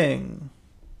whole thing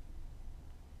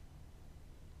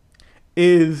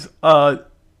is a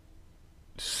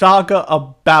saga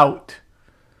about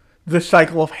the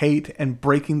cycle of hate and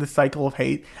breaking the cycle of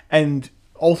hate, and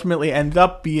ultimately ends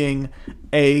up being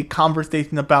a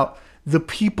conversation about the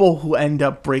people who end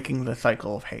up breaking the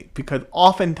cycle of hate. Because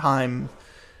oftentimes,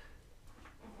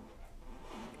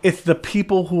 it's the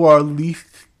people who are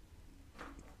least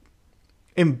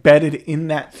embedded in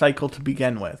that cycle to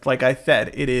begin with. Like I said,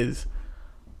 it is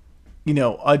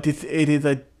a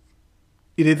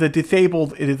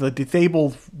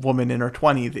disabled woman in her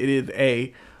 20s. It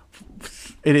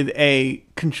is a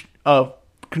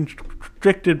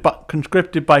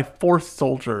conscripted by forced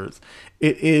soldiers.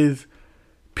 It is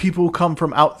people who come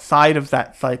from outside of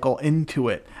that cycle into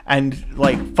it and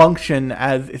like function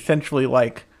as essentially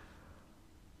like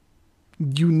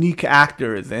unique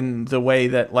actors in the way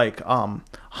that like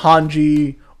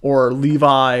Hanji or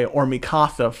Levi or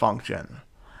Mikasa function.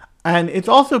 And it's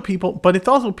also people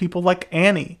like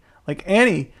Annie. Like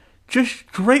Annie, just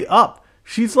straight up,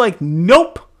 she's like,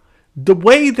 nope. The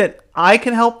way that I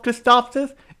can help to stop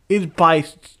this is by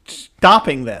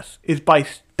stopping this.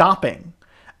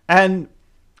 And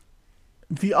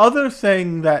the other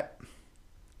thing that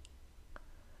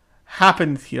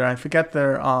happens here, I forget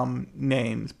their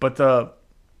names, but the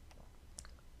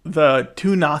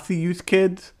two Nazi youth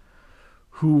kids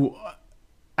who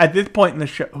at this point in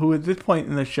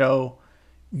the show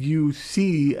you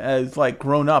see as like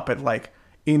grown up at like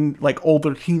in like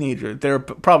older teenagers. They're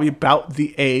probably about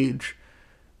the age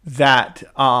that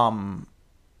Eren,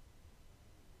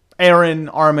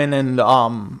 Armin, and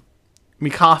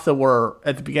Mikasa were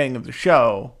at the beginning of the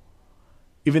show,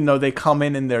 even though they come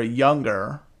in and they're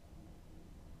younger,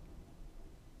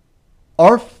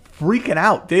 are freaking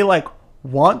out. They like,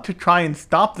 want to try and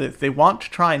stop this. They want to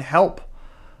try and help.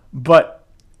 But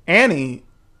Annie,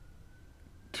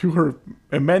 to her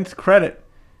immense credit,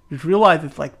 just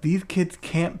realizes, like, these kids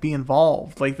can't be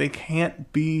involved. Like, they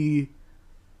can't be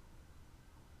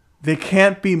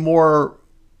more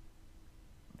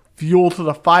fuel to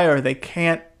the fire. They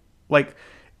can't, like,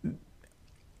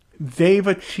 they've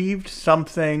achieved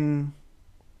something.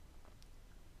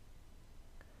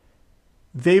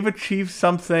 They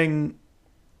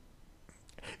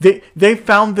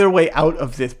found their way out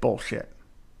of this bullshit.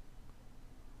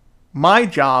 My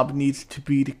job needs to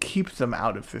be to keep them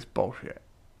out of this bullshit.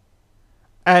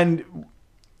 And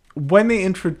when they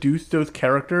introduced those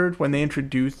characters, when they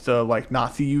introduced the, like,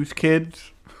 Nazi use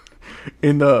kids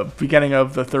in the beginning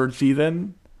of the third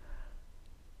season,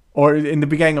 or in the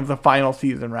beginning of the final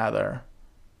season, rather,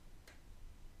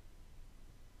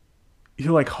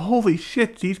 you're like, holy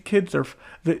shit, these kids are...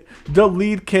 The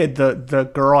lead kid,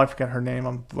 the girl, I forget her name,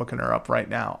 I'm looking her up right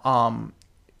now,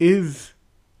 is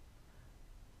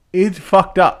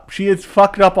fucked up. She is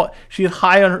fucked up. She is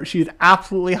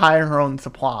absolutely high on her own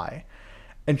supply.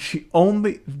 And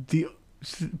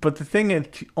but the thing is,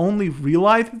 she only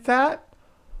realizes that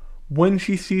when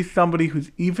she sees somebody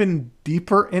who's even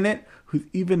deeper in it, who's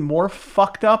even more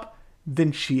fucked up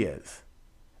than she is.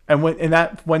 And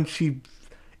when she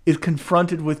is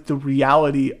confronted with the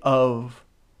reality of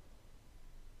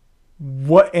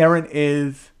what Aaron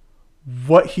is,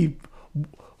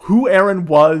 who Aaron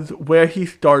was, where he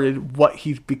started, what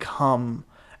he's become,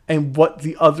 and what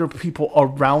the other people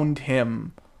around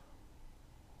him,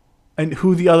 and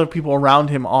who the other people around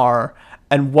him are,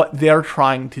 and what they're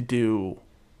trying to do,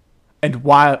 and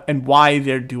why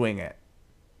they're doing it.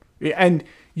 And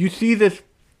you see this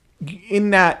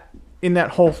in that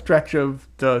whole stretch of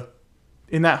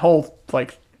in her whole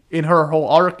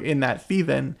arc in that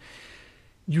season.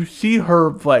 You see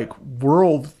her, like,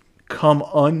 world come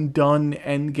undone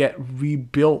and get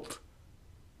rebuilt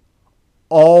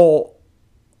all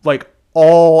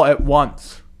at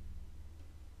once.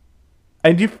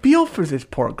 And you feel for this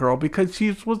poor girl because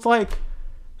she was, like,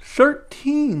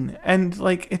 13, and,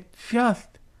 like,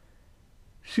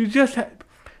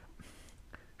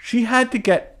 she had to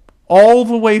get all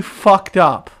the way fucked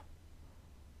up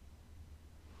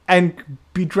and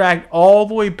be dragged all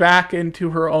the way back into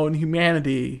her own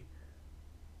humanity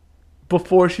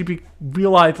before she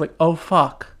realized, like, oh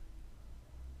fuck,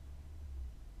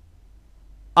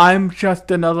 I'm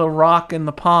just another rock in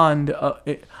the pond.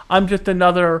 I'm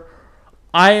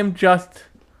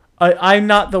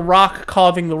not the rock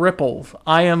causing the ripples.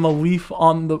 I am a leaf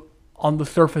on the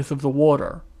surface of the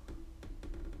water.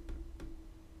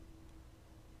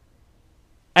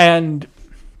 And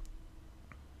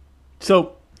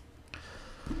so,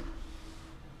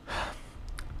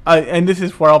 and this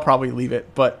is where I'll probably leave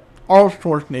it, but Arnold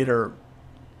Schwarzenegger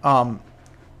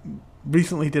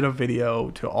recently did a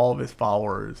video to all of his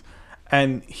followers,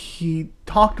 and he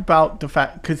talked about the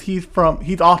fact, because he's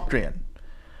Austrian,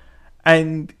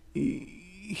 and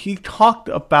he talked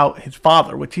about his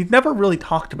father, which he's never really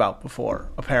talked about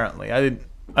before, apparently. I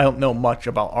don't know much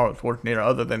about Arnold Schwarzenegger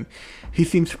other than he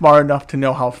seems smart enough to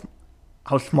know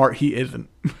how smart he isn't.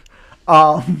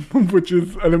 Which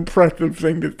is an impressive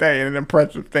thing to say and an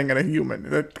impressive thing in a human.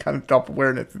 That kind of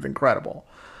self-awareness is incredible.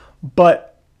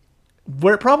 But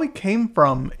where it probably came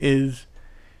from is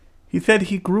he said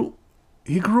he grew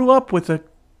up with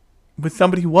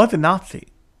somebody who was a Nazi.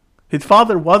 His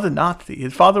father was a Nazi.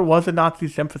 His father was a Nazi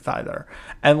sympathizer,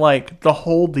 and, like, the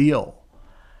whole deal.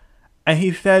 And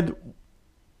he said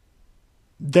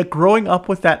that growing up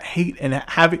with that hate and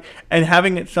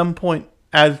having at some point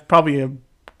as probably a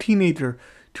teenager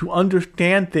to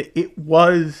understand that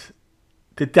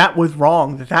that was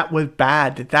wrong, that was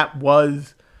bad, that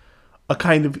was a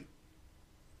kind of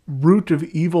root of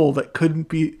evil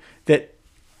that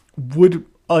would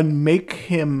unmake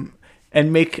him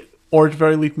and or at the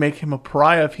very least make him a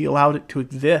pariah if he allowed it to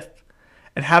exist.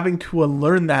 And having to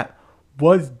unlearn that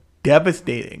was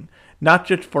devastating, not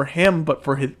just for him, but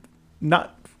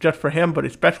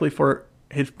especially for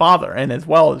his father, and as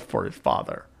well as for his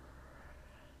father.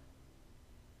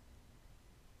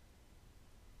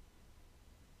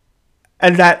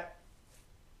 And that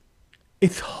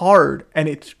it's hard and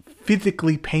it's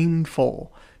physically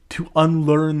painful to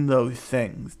unlearn those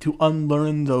things, to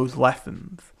unlearn those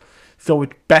lessons. So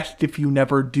it's best if you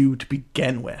never do to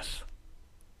begin with.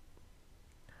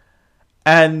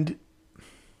 And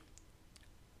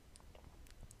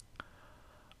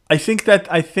I think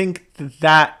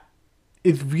that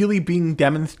is really being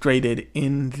demonstrated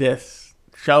in this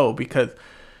show, because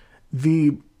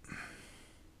the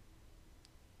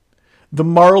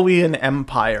Marleyan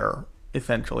Empire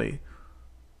essentially,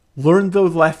 learned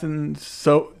those lessons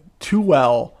so too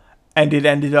well, and it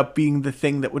ended up being the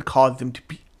thing that would cause them to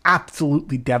be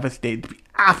absolutely devastated, to be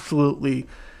absolutely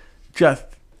just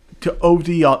to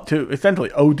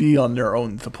essentially OD on their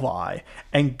own supply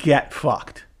and get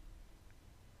fucked.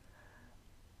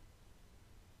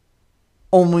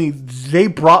 Only they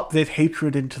brought this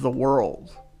hatred into the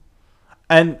world.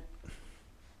 And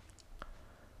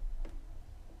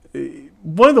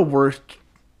one of the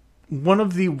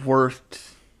worst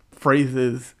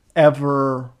phrases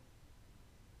ever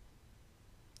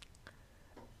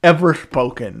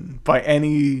spoken by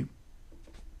any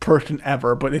person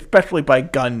ever, but especially by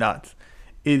gun nuts,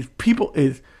 is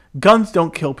guns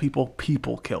don't kill people,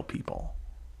 people kill people.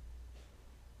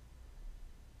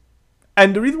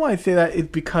 And the reason why I say that is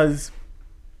because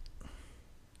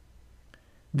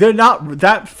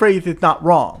that phrase is not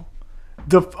wrong.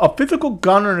 A physical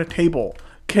gun on a table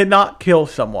cannot kill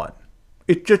someone.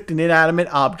 It's just an inanimate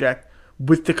object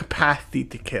with the capacity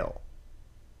to kill.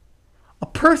 A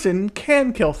person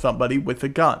can kill somebody with a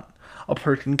gun. A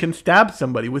person can stab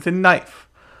somebody with a knife.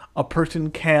 A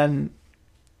person can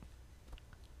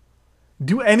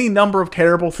do any number of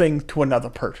terrible things to another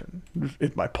person,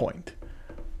 is my point.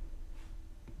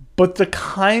 But the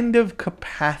kind of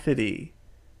capacity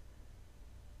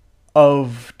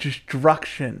of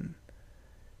destruction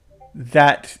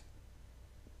that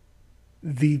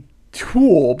the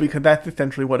tool, because that's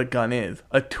essentially what a gun is,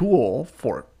 a tool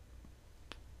for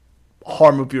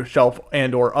harm of yourself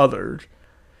and or others,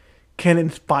 can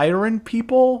inspire in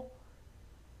people,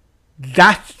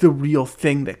 that's the real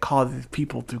thing that causes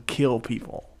people to kill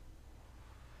people.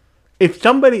 If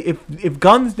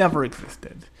guns never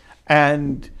existed,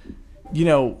 and, you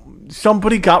know,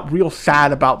 somebody got real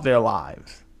sad about their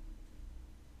lives,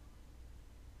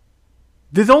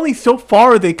 there's only so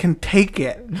far they can take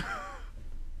it.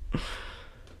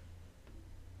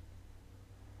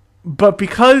 But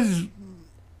because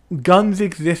guns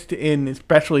exist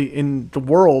especially in the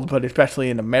world, but especially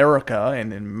in America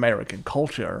and in American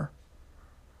culture,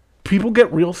 people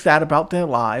get real sad about their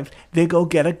lives. They go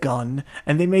get a gun,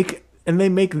 and they make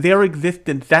their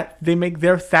existence, they make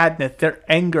their sadness, their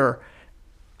anger,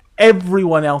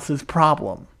 everyone else's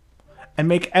problem, and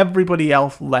make everybody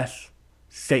else less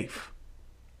safe.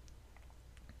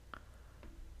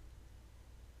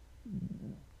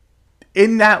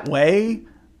 In that way,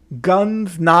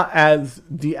 guns, not as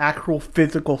the actual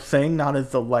physical thing, not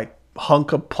as the, like,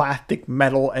 hunk of plastic,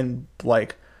 metal, and,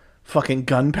 like, fucking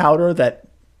gunpowder that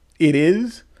it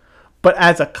is, but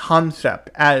as a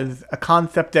concept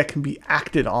that can be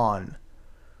acted on,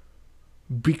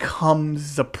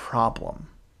 becomes the problem.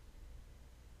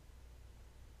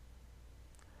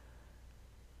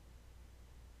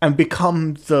 And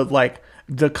becomes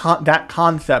that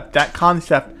concept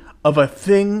of a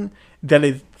thing that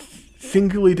is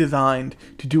singularly designed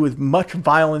to do as much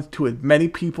violence to as many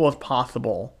people as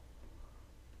possible,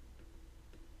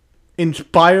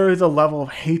 inspires a level of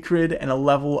hatred and a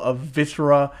level of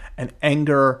viscera and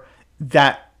anger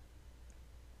that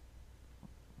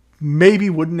maybe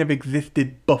wouldn't have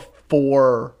existed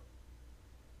before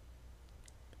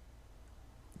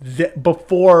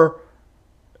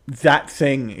that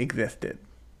thing existed.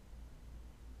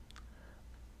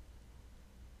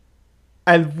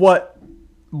 And what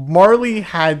Marley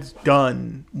has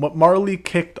done, what Marley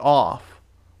kicked off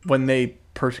when they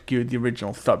persecuted the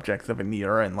original subjects of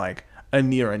Anir and, like,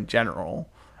 Anir in general,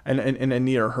 and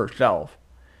Anir herself,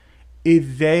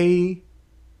 is they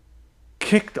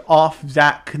kicked off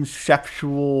that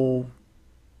conceptual...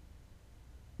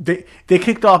 They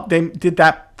did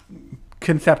that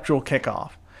conceptual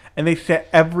kickoff, and they set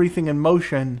everything in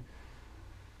motion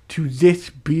to this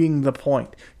being the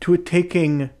point, to it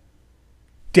taking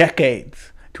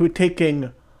decades, to it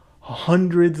taking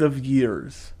hundreds of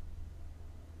years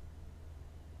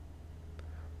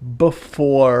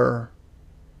before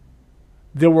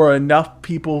there were enough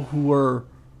people who were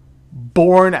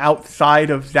born outside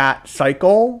of that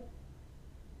cycle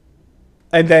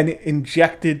and then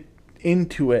injected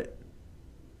into it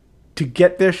to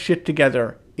get their shit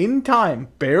together in time,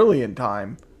 barely in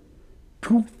time,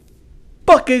 to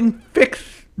fucking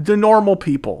fix the normal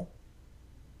people.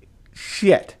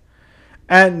 Shit.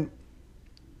 And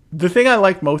the thing I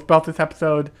like most about this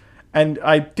episode, and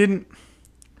I don't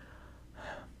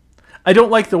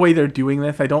like the way they're doing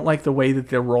this. I don't like the way that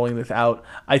they're rolling this out.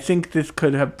 I think this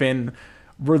could have been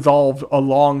resolved a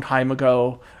long time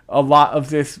ago. A lot of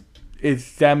this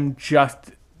is them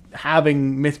just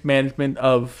having mismanagement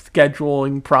of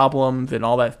scheduling problems and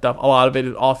all that stuff. A lot of it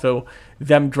is also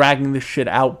them dragging this shit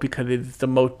out because it's the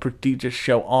most prestigious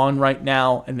show on right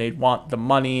now, and they want the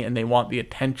money and they want the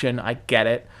attention. I get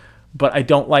it, but I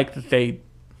don't like that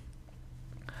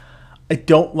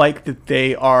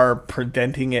they are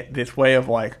presenting it this way of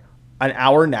like an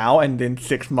hour now, and then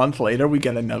 6 months later we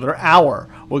get another hour.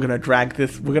 We're gonna drag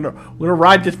this. We're gonna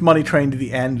ride this money train to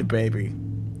the end, baby.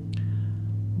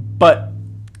 But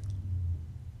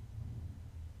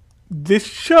this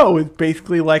show is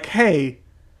basically like, hey,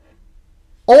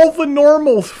 all the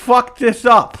normals fucked this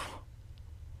up.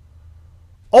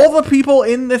 All the people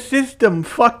in the system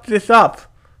fucked this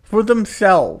up for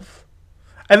themselves.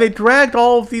 And they dragged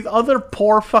all of these other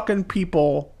poor fucking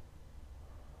people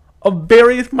of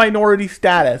various minority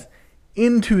status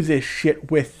into this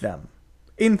shit with them.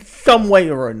 In some way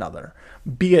or another.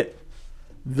 Be it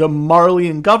the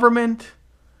Marleyan government,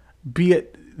 be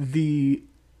it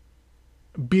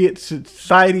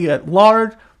society at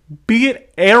large, be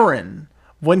it Eren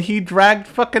when he dragged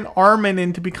fucking Armin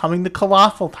into becoming the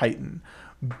Colossal Titan,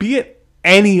 be it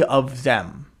any of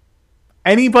them.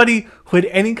 Anybody who had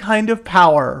any kind of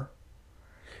power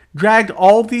dragged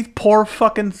all these poor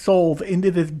fucking souls into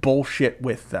this bullshit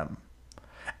with them.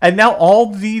 And now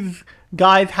all these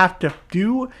guys have to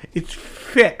do is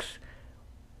fix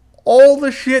all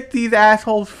the shit these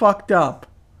assholes fucked up.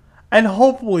 And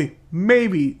hopefully,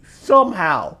 maybe,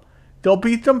 somehow, there'll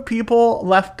be some people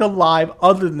left alive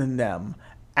other than them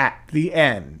at the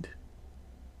end.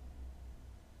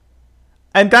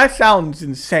 And that sounds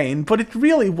insane, but it's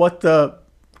really what the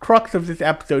crux of this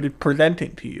episode is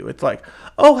presenting to you. It's like,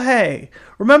 oh hey,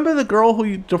 remember the girl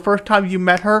the first time you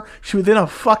met her, she was in a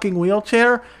fucking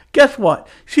wheelchair? Guess what?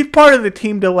 She's part of the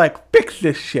team to like fix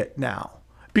this shit now.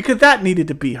 Because that needed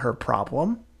to be her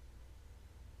problem.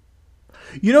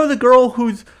 You know the girl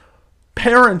whose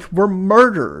parents were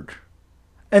murdered,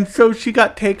 and so she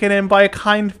got taken in by a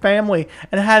kind family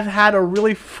and has had a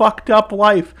really fucked up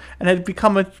life and has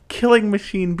become a killing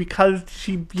machine because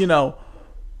she,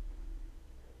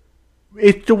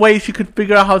 it's the way she could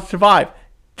figure out how to survive.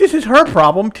 This is her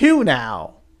problem too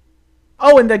now.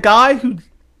 Oh, and the guy who's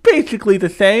basically the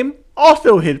same,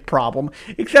 also his problem,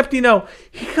 except, he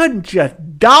couldn't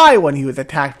just die when he was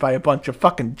attacked by a bunch of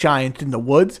fucking giants in the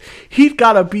woods. He's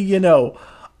gotta be,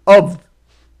 a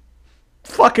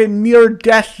fucking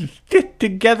near-death,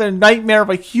 stick-together nightmare of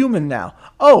a human now.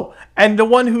 Oh, and the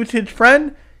one who's his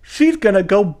friend, she's gonna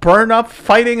go burn up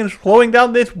fighting and slowing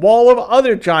down this wall of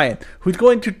other giants who's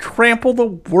going to trample the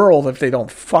world if they don't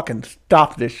fucking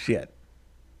stop this shit.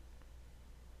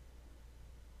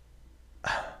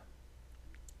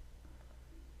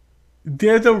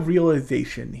 There's a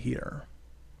realization here.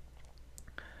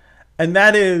 And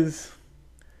that is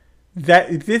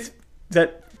that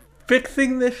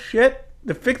fixing this shit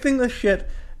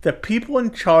that people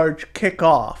in charge kick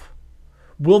off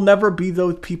will never be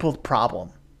those people's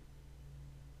problem.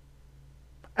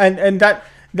 And that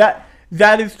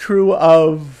is true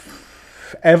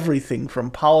of everything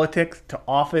from politics to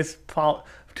office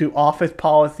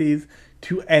policies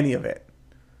to any of it.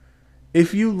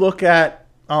 If you look at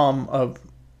an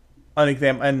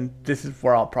example, and this is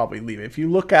where I'll probably leave it. If you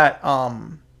look at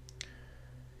Don't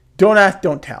Ask,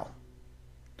 Don't Tell.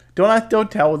 Don't Ask,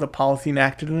 Don't Tell was a policy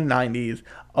enacted in the 90s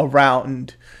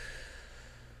around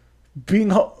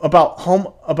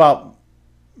about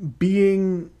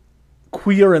being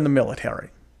queer in the military.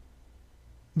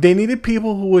 They needed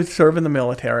people who would serve in the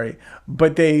military,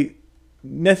 but they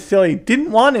necessarily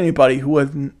didn't want anybody who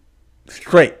wasn't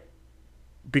straight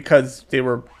because they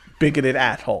were bigoted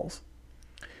assholes.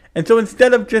 And so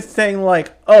instead of just saying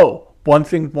like, oh, one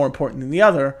thing's more important than the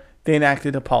other, they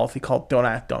enacted a policy called Don't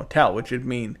Ask, Don't Tell, which would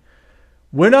mean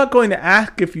we're not going to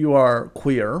ask if you are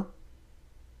queer,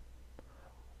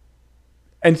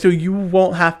 and so you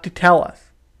won't have to tell us.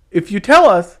 If you tell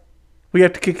us, we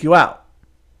have to kick you out.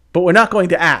 But we're not going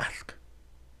to ask.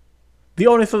 The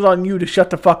onus is on you to shut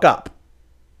the fuck up.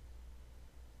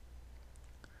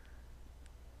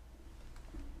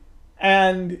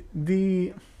 And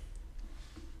the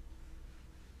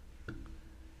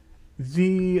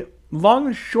long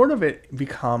and short of it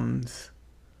becomes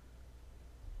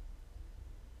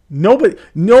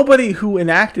nobody who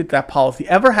enacted that policy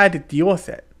ever had to deal with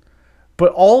it.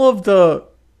 But all of the,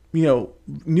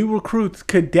 new recruits,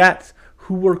 cadets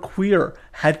who were queer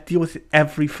had to deal with it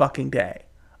every fucking day.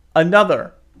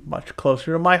 Another, much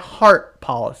closer to my heart,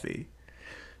 policy.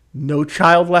 No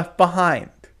Child Left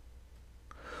Behind.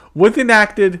 Was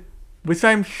enacted with,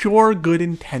 I'm sure, good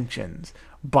intentions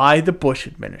by the Bush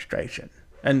administration.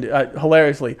 And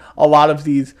hilariously, a lot of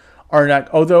these are not,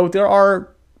 although there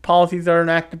are policies that are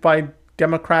enacted by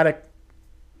Democratic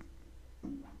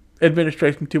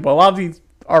administration too, but a lot of these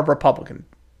are Republican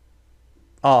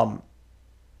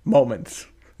moments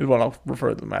is what I'll refer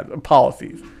to them as,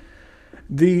 policies.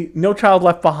 The No Child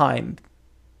Left Behind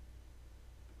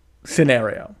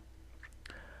scenario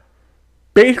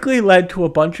basically led to a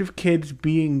bunch of kids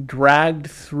being dragged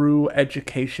through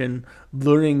education,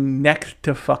 learning next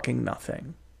to fucking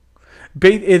nothing.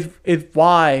 Is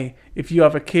why, if you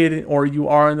have a kid or you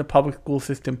are in the public school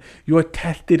system, you are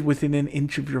tested within an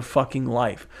inch of your fucking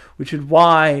life. Which is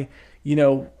why, you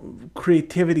know,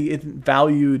 creativity isn't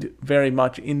valued very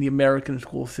much in the American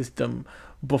school system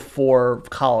before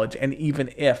college. And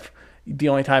even if the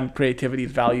only time creativity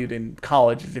is valued in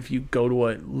college is if you go to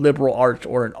a liberal arts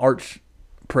or an arts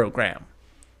program.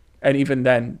 And even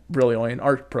then, really only an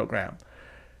arts program.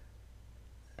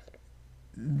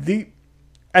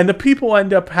 And the people who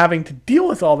end up having to deal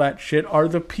with all that shit are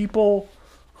the people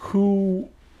who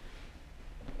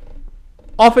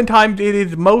oftentimes it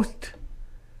is most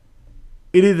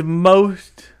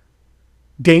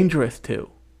dangerous to.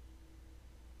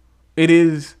 It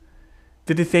is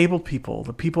the disabled people,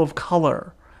 the people of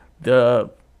color,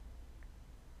 the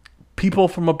people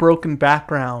from a broken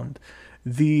background,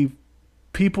 the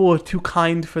people who are too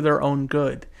kind for their own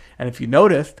good. And if you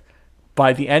noticed,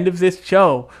 by the end of this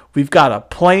show, we've got a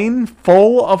plane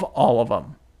full of all of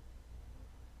them.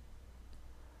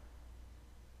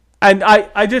 And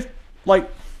I just,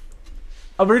 like,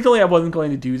 originally I wasn't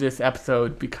going to do this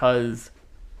episode because,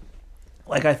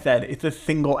 like I said, it's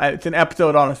an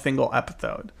episode on a single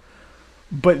episode.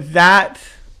 But that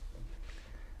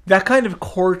kind of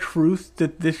core truth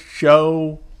that this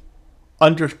show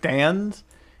understands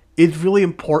is really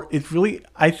important. It's really,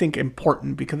 I think,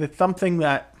 important because it's something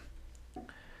that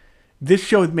this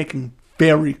show is making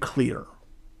very clear.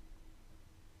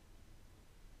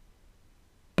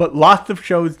 But lots of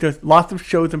shows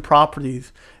and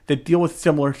properties that deal with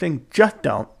similar things just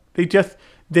don't. They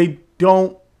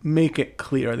don't make it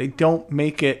clear. They don't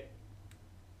make it.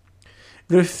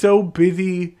 They're so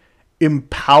busy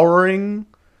empowering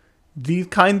these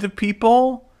kinds of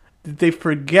people that they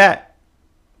forget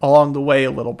along the way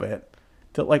a little bit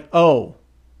that, like, oh,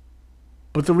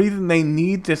 but the reason they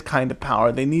need this kind of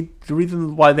power, the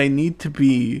reason why they need to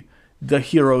be the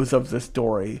heroes of the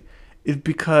story is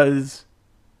because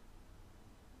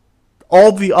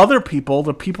all the other people,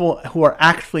 the people who are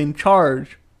actually in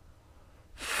charge,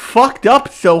 fucked up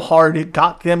so hard it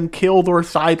got them killed or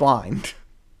sidelined.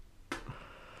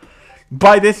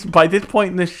 By this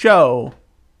point in the show,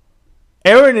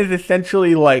 Eren is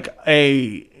essentially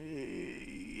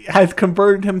has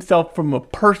converted himself from a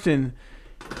person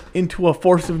into a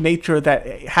force of nature that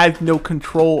has no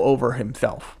control over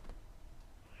himself.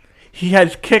 He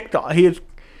is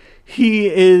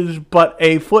but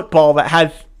a football that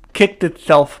has kicked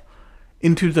itself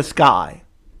into the sky.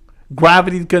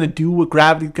 Gravity's gonna do what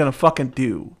gravity's gonna fucking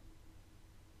do.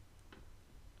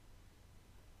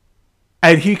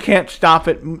 And he can't stop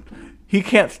it. He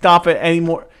can't stop it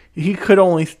anymore. He could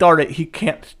only start it. He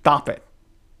can't stop it.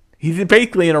 He's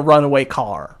basically in a runaway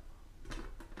car.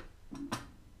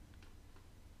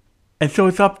 And so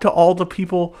it's up to all the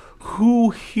people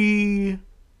who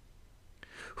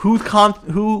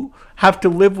have to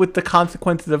live with the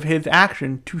consequences of his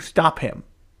action to stop him.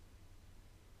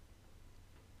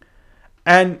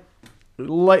 And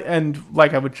like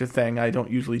I was just saying, I don't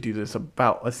usually do this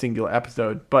about a singular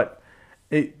episode, but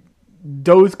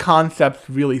those concepts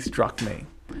really struck me.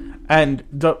 And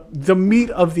the meat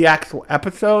of the actual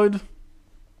episode,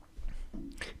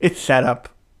 it's set up.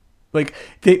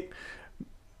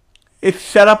 It's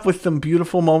set up with some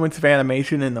beautiful moments of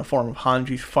animation in the form of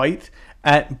Hanji's fight.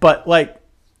 But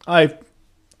I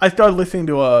started listening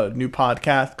to a new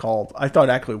podcast I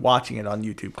started actually watching it on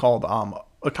YouTube called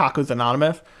Otakus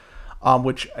Anonymous.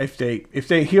 Which if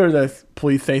they hear this,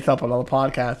 please say something on the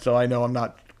podcast so I know I'm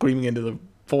not screaming into the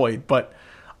void. But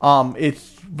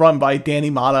it's run by Danny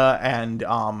Mata and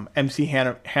MC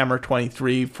Hammer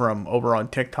 23 from over on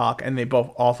TikTok, and they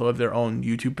both also have their own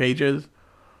YouTube pages.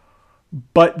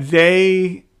 But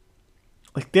they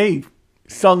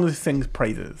sung this thing's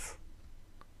praises.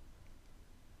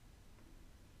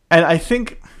 And I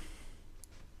think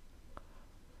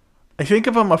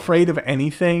if I'm afraid of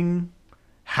anything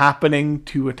happening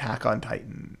to Attack on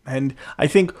Titan, and I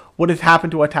think what has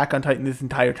happened to Attack on Titan this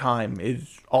entire time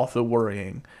is also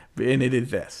worrying, and it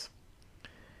is this.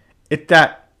 It's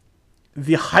that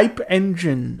the hype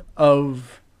engine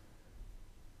of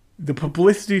the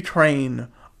publicity train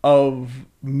of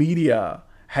media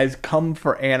has come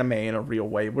for anime in a real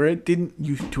way where it didn't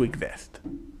used to exist.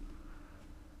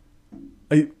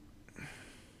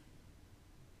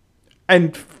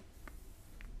 And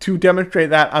to demonstrate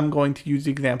that, I'm going to use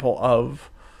the example of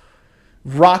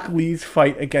Rock Lee's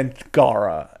fight against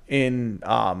Gaara in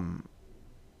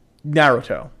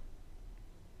Naruto.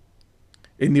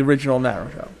 In the original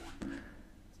Naruto.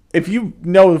 If you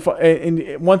know,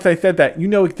 and once I said that, you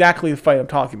know exactly the fight I'm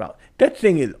talking about. That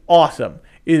thing is awesome.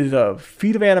 It is a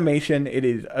feat of animation. It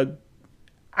is a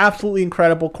absolutely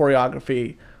incredible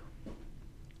choreography.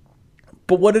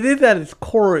 But what it is at its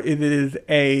core, it is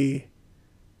a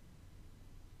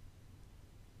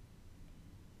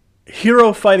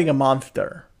hero fighting a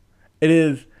monster. It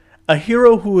is a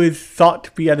hero who is thought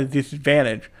to be at a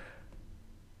disadvantage,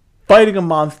 fighting a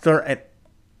monster and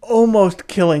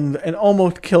fighting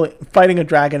a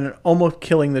dragon and almost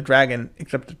killing the dragon,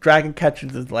 except the dragon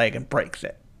catches his leg and breaks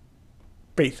it.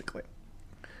 Basically.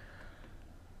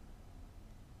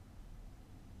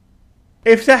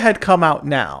 If that had come out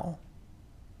now,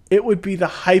 it would be the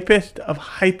hypest of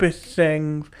hypest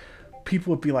things.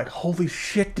 People would be like, holy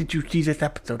shit, did you see this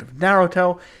episode of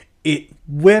Naruto? It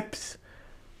whips.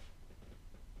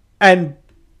 And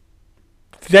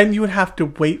then you would have to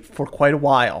wait for quite a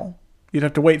while. You'd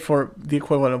have to wait for the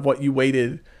equivalent of what you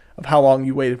waited, of how long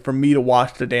you waited for me to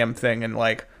watch the damn thing and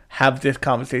like have this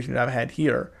conversation that I've had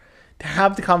here. To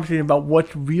have the conversation about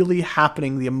what's really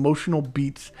happening, the emotional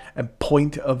beats and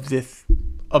point of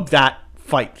that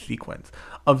fight sequence,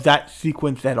 of that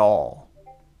sequence at all.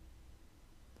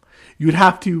 You'd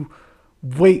have to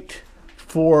wait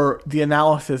for the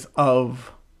analysis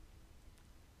of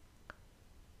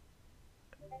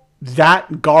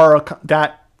that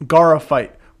Gaara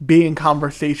fight being in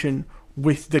conversation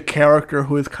with the character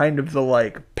who is kind of the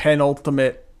like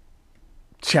penultimate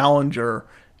challenger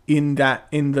in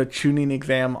the Chunin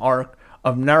exam arc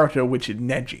of Naruto, which is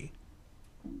Neji.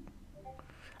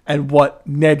 And what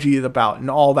Neji is about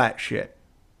and all that shit.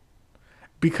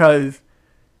 Because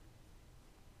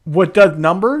what does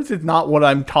numbers is not what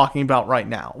I'm talking about right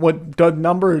now. What does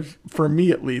numbers, for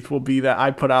me at least, will be that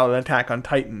I put out an Attack on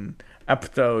Titan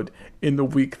episode in the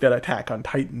week that Attack on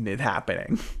Titan is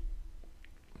happening.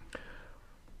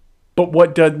 But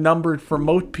what does numbers for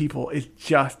most people is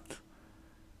just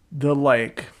the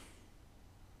like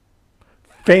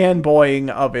fanboying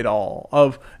of it all,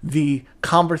 of the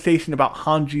conversation about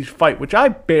Hanji's fight, which I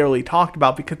barely talked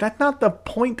about because that's not the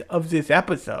point of this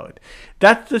episode.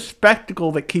 That's the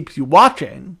spectacle that keeps you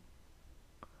watching.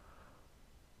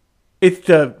 It's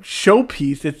the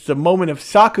showpiece, it's the moment of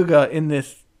Sakuga in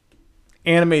this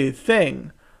animated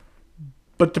thing.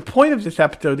 But the point of this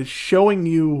episode is showing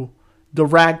you the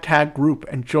ragtag group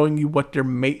and showing you what they're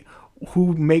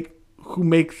who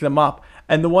makes them up.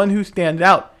 And the one who stands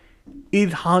out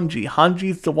is Hanji.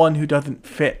 Hanji's the one who doesn't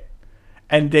fit.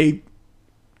 And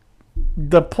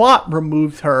the plot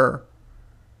removes her.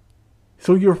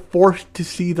 So you're forced to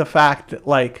see the fact that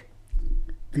like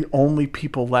the only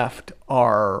people left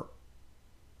are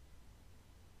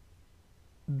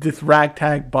this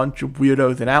ragtag bunch of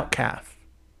weirdos and outcasts.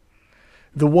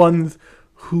 The ones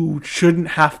who shouldn't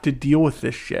have to deal with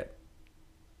this shit.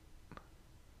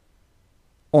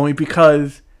 Only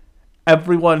because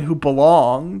everyone who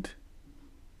belonged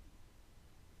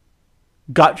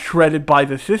got shredded by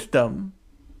the system.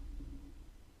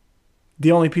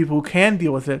 The only people who can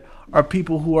deal with it are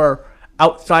people who are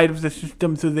outside of the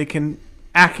system so they can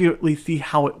accurately see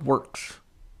how it works.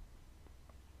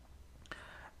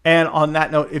 And on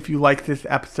that note, if you like this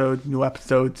episode, new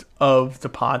episodes of the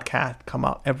podcast come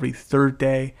out every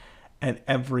Thursday and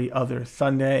every other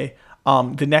Sunday.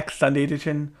 The next Sunday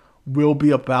edition will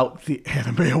be about the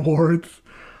Anime Awards,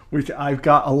 which I've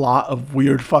got a lot of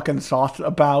weird fucking thoughts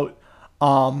about.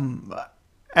 And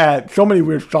so many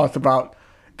weird thoughts about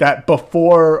that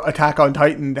before Attack on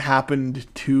Titan happened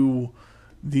to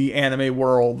the anime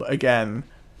world again.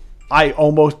 I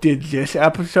almost did this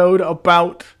episode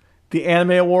about the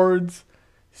Anime Awards,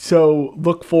 so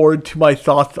look forward to my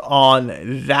thoughts on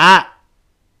that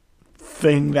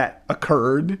thing that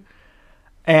occurred.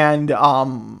 And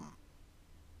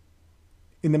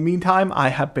in the meantime, I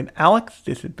have been Alex.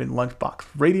 This has been Lunchbox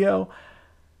Radio,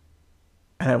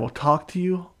 and I will talk to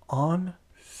you on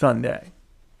Sunday.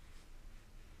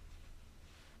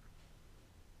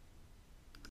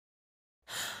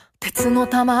鉄の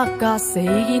玉が正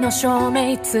義の証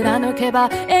明貫け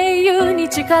ば英雄に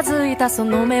近づいたそ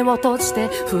の目を閉じて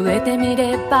触れてみ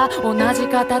れば同じ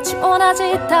形同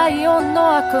じ体温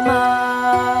の悪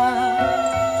魔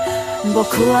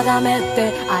僕はダメっ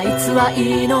てあいつは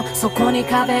いいのそこに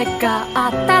壁があ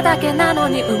っただけなの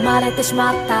に生まれてし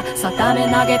まった定め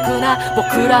嘆くな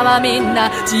僕らはみんな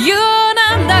自由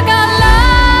なんだか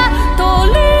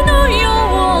ら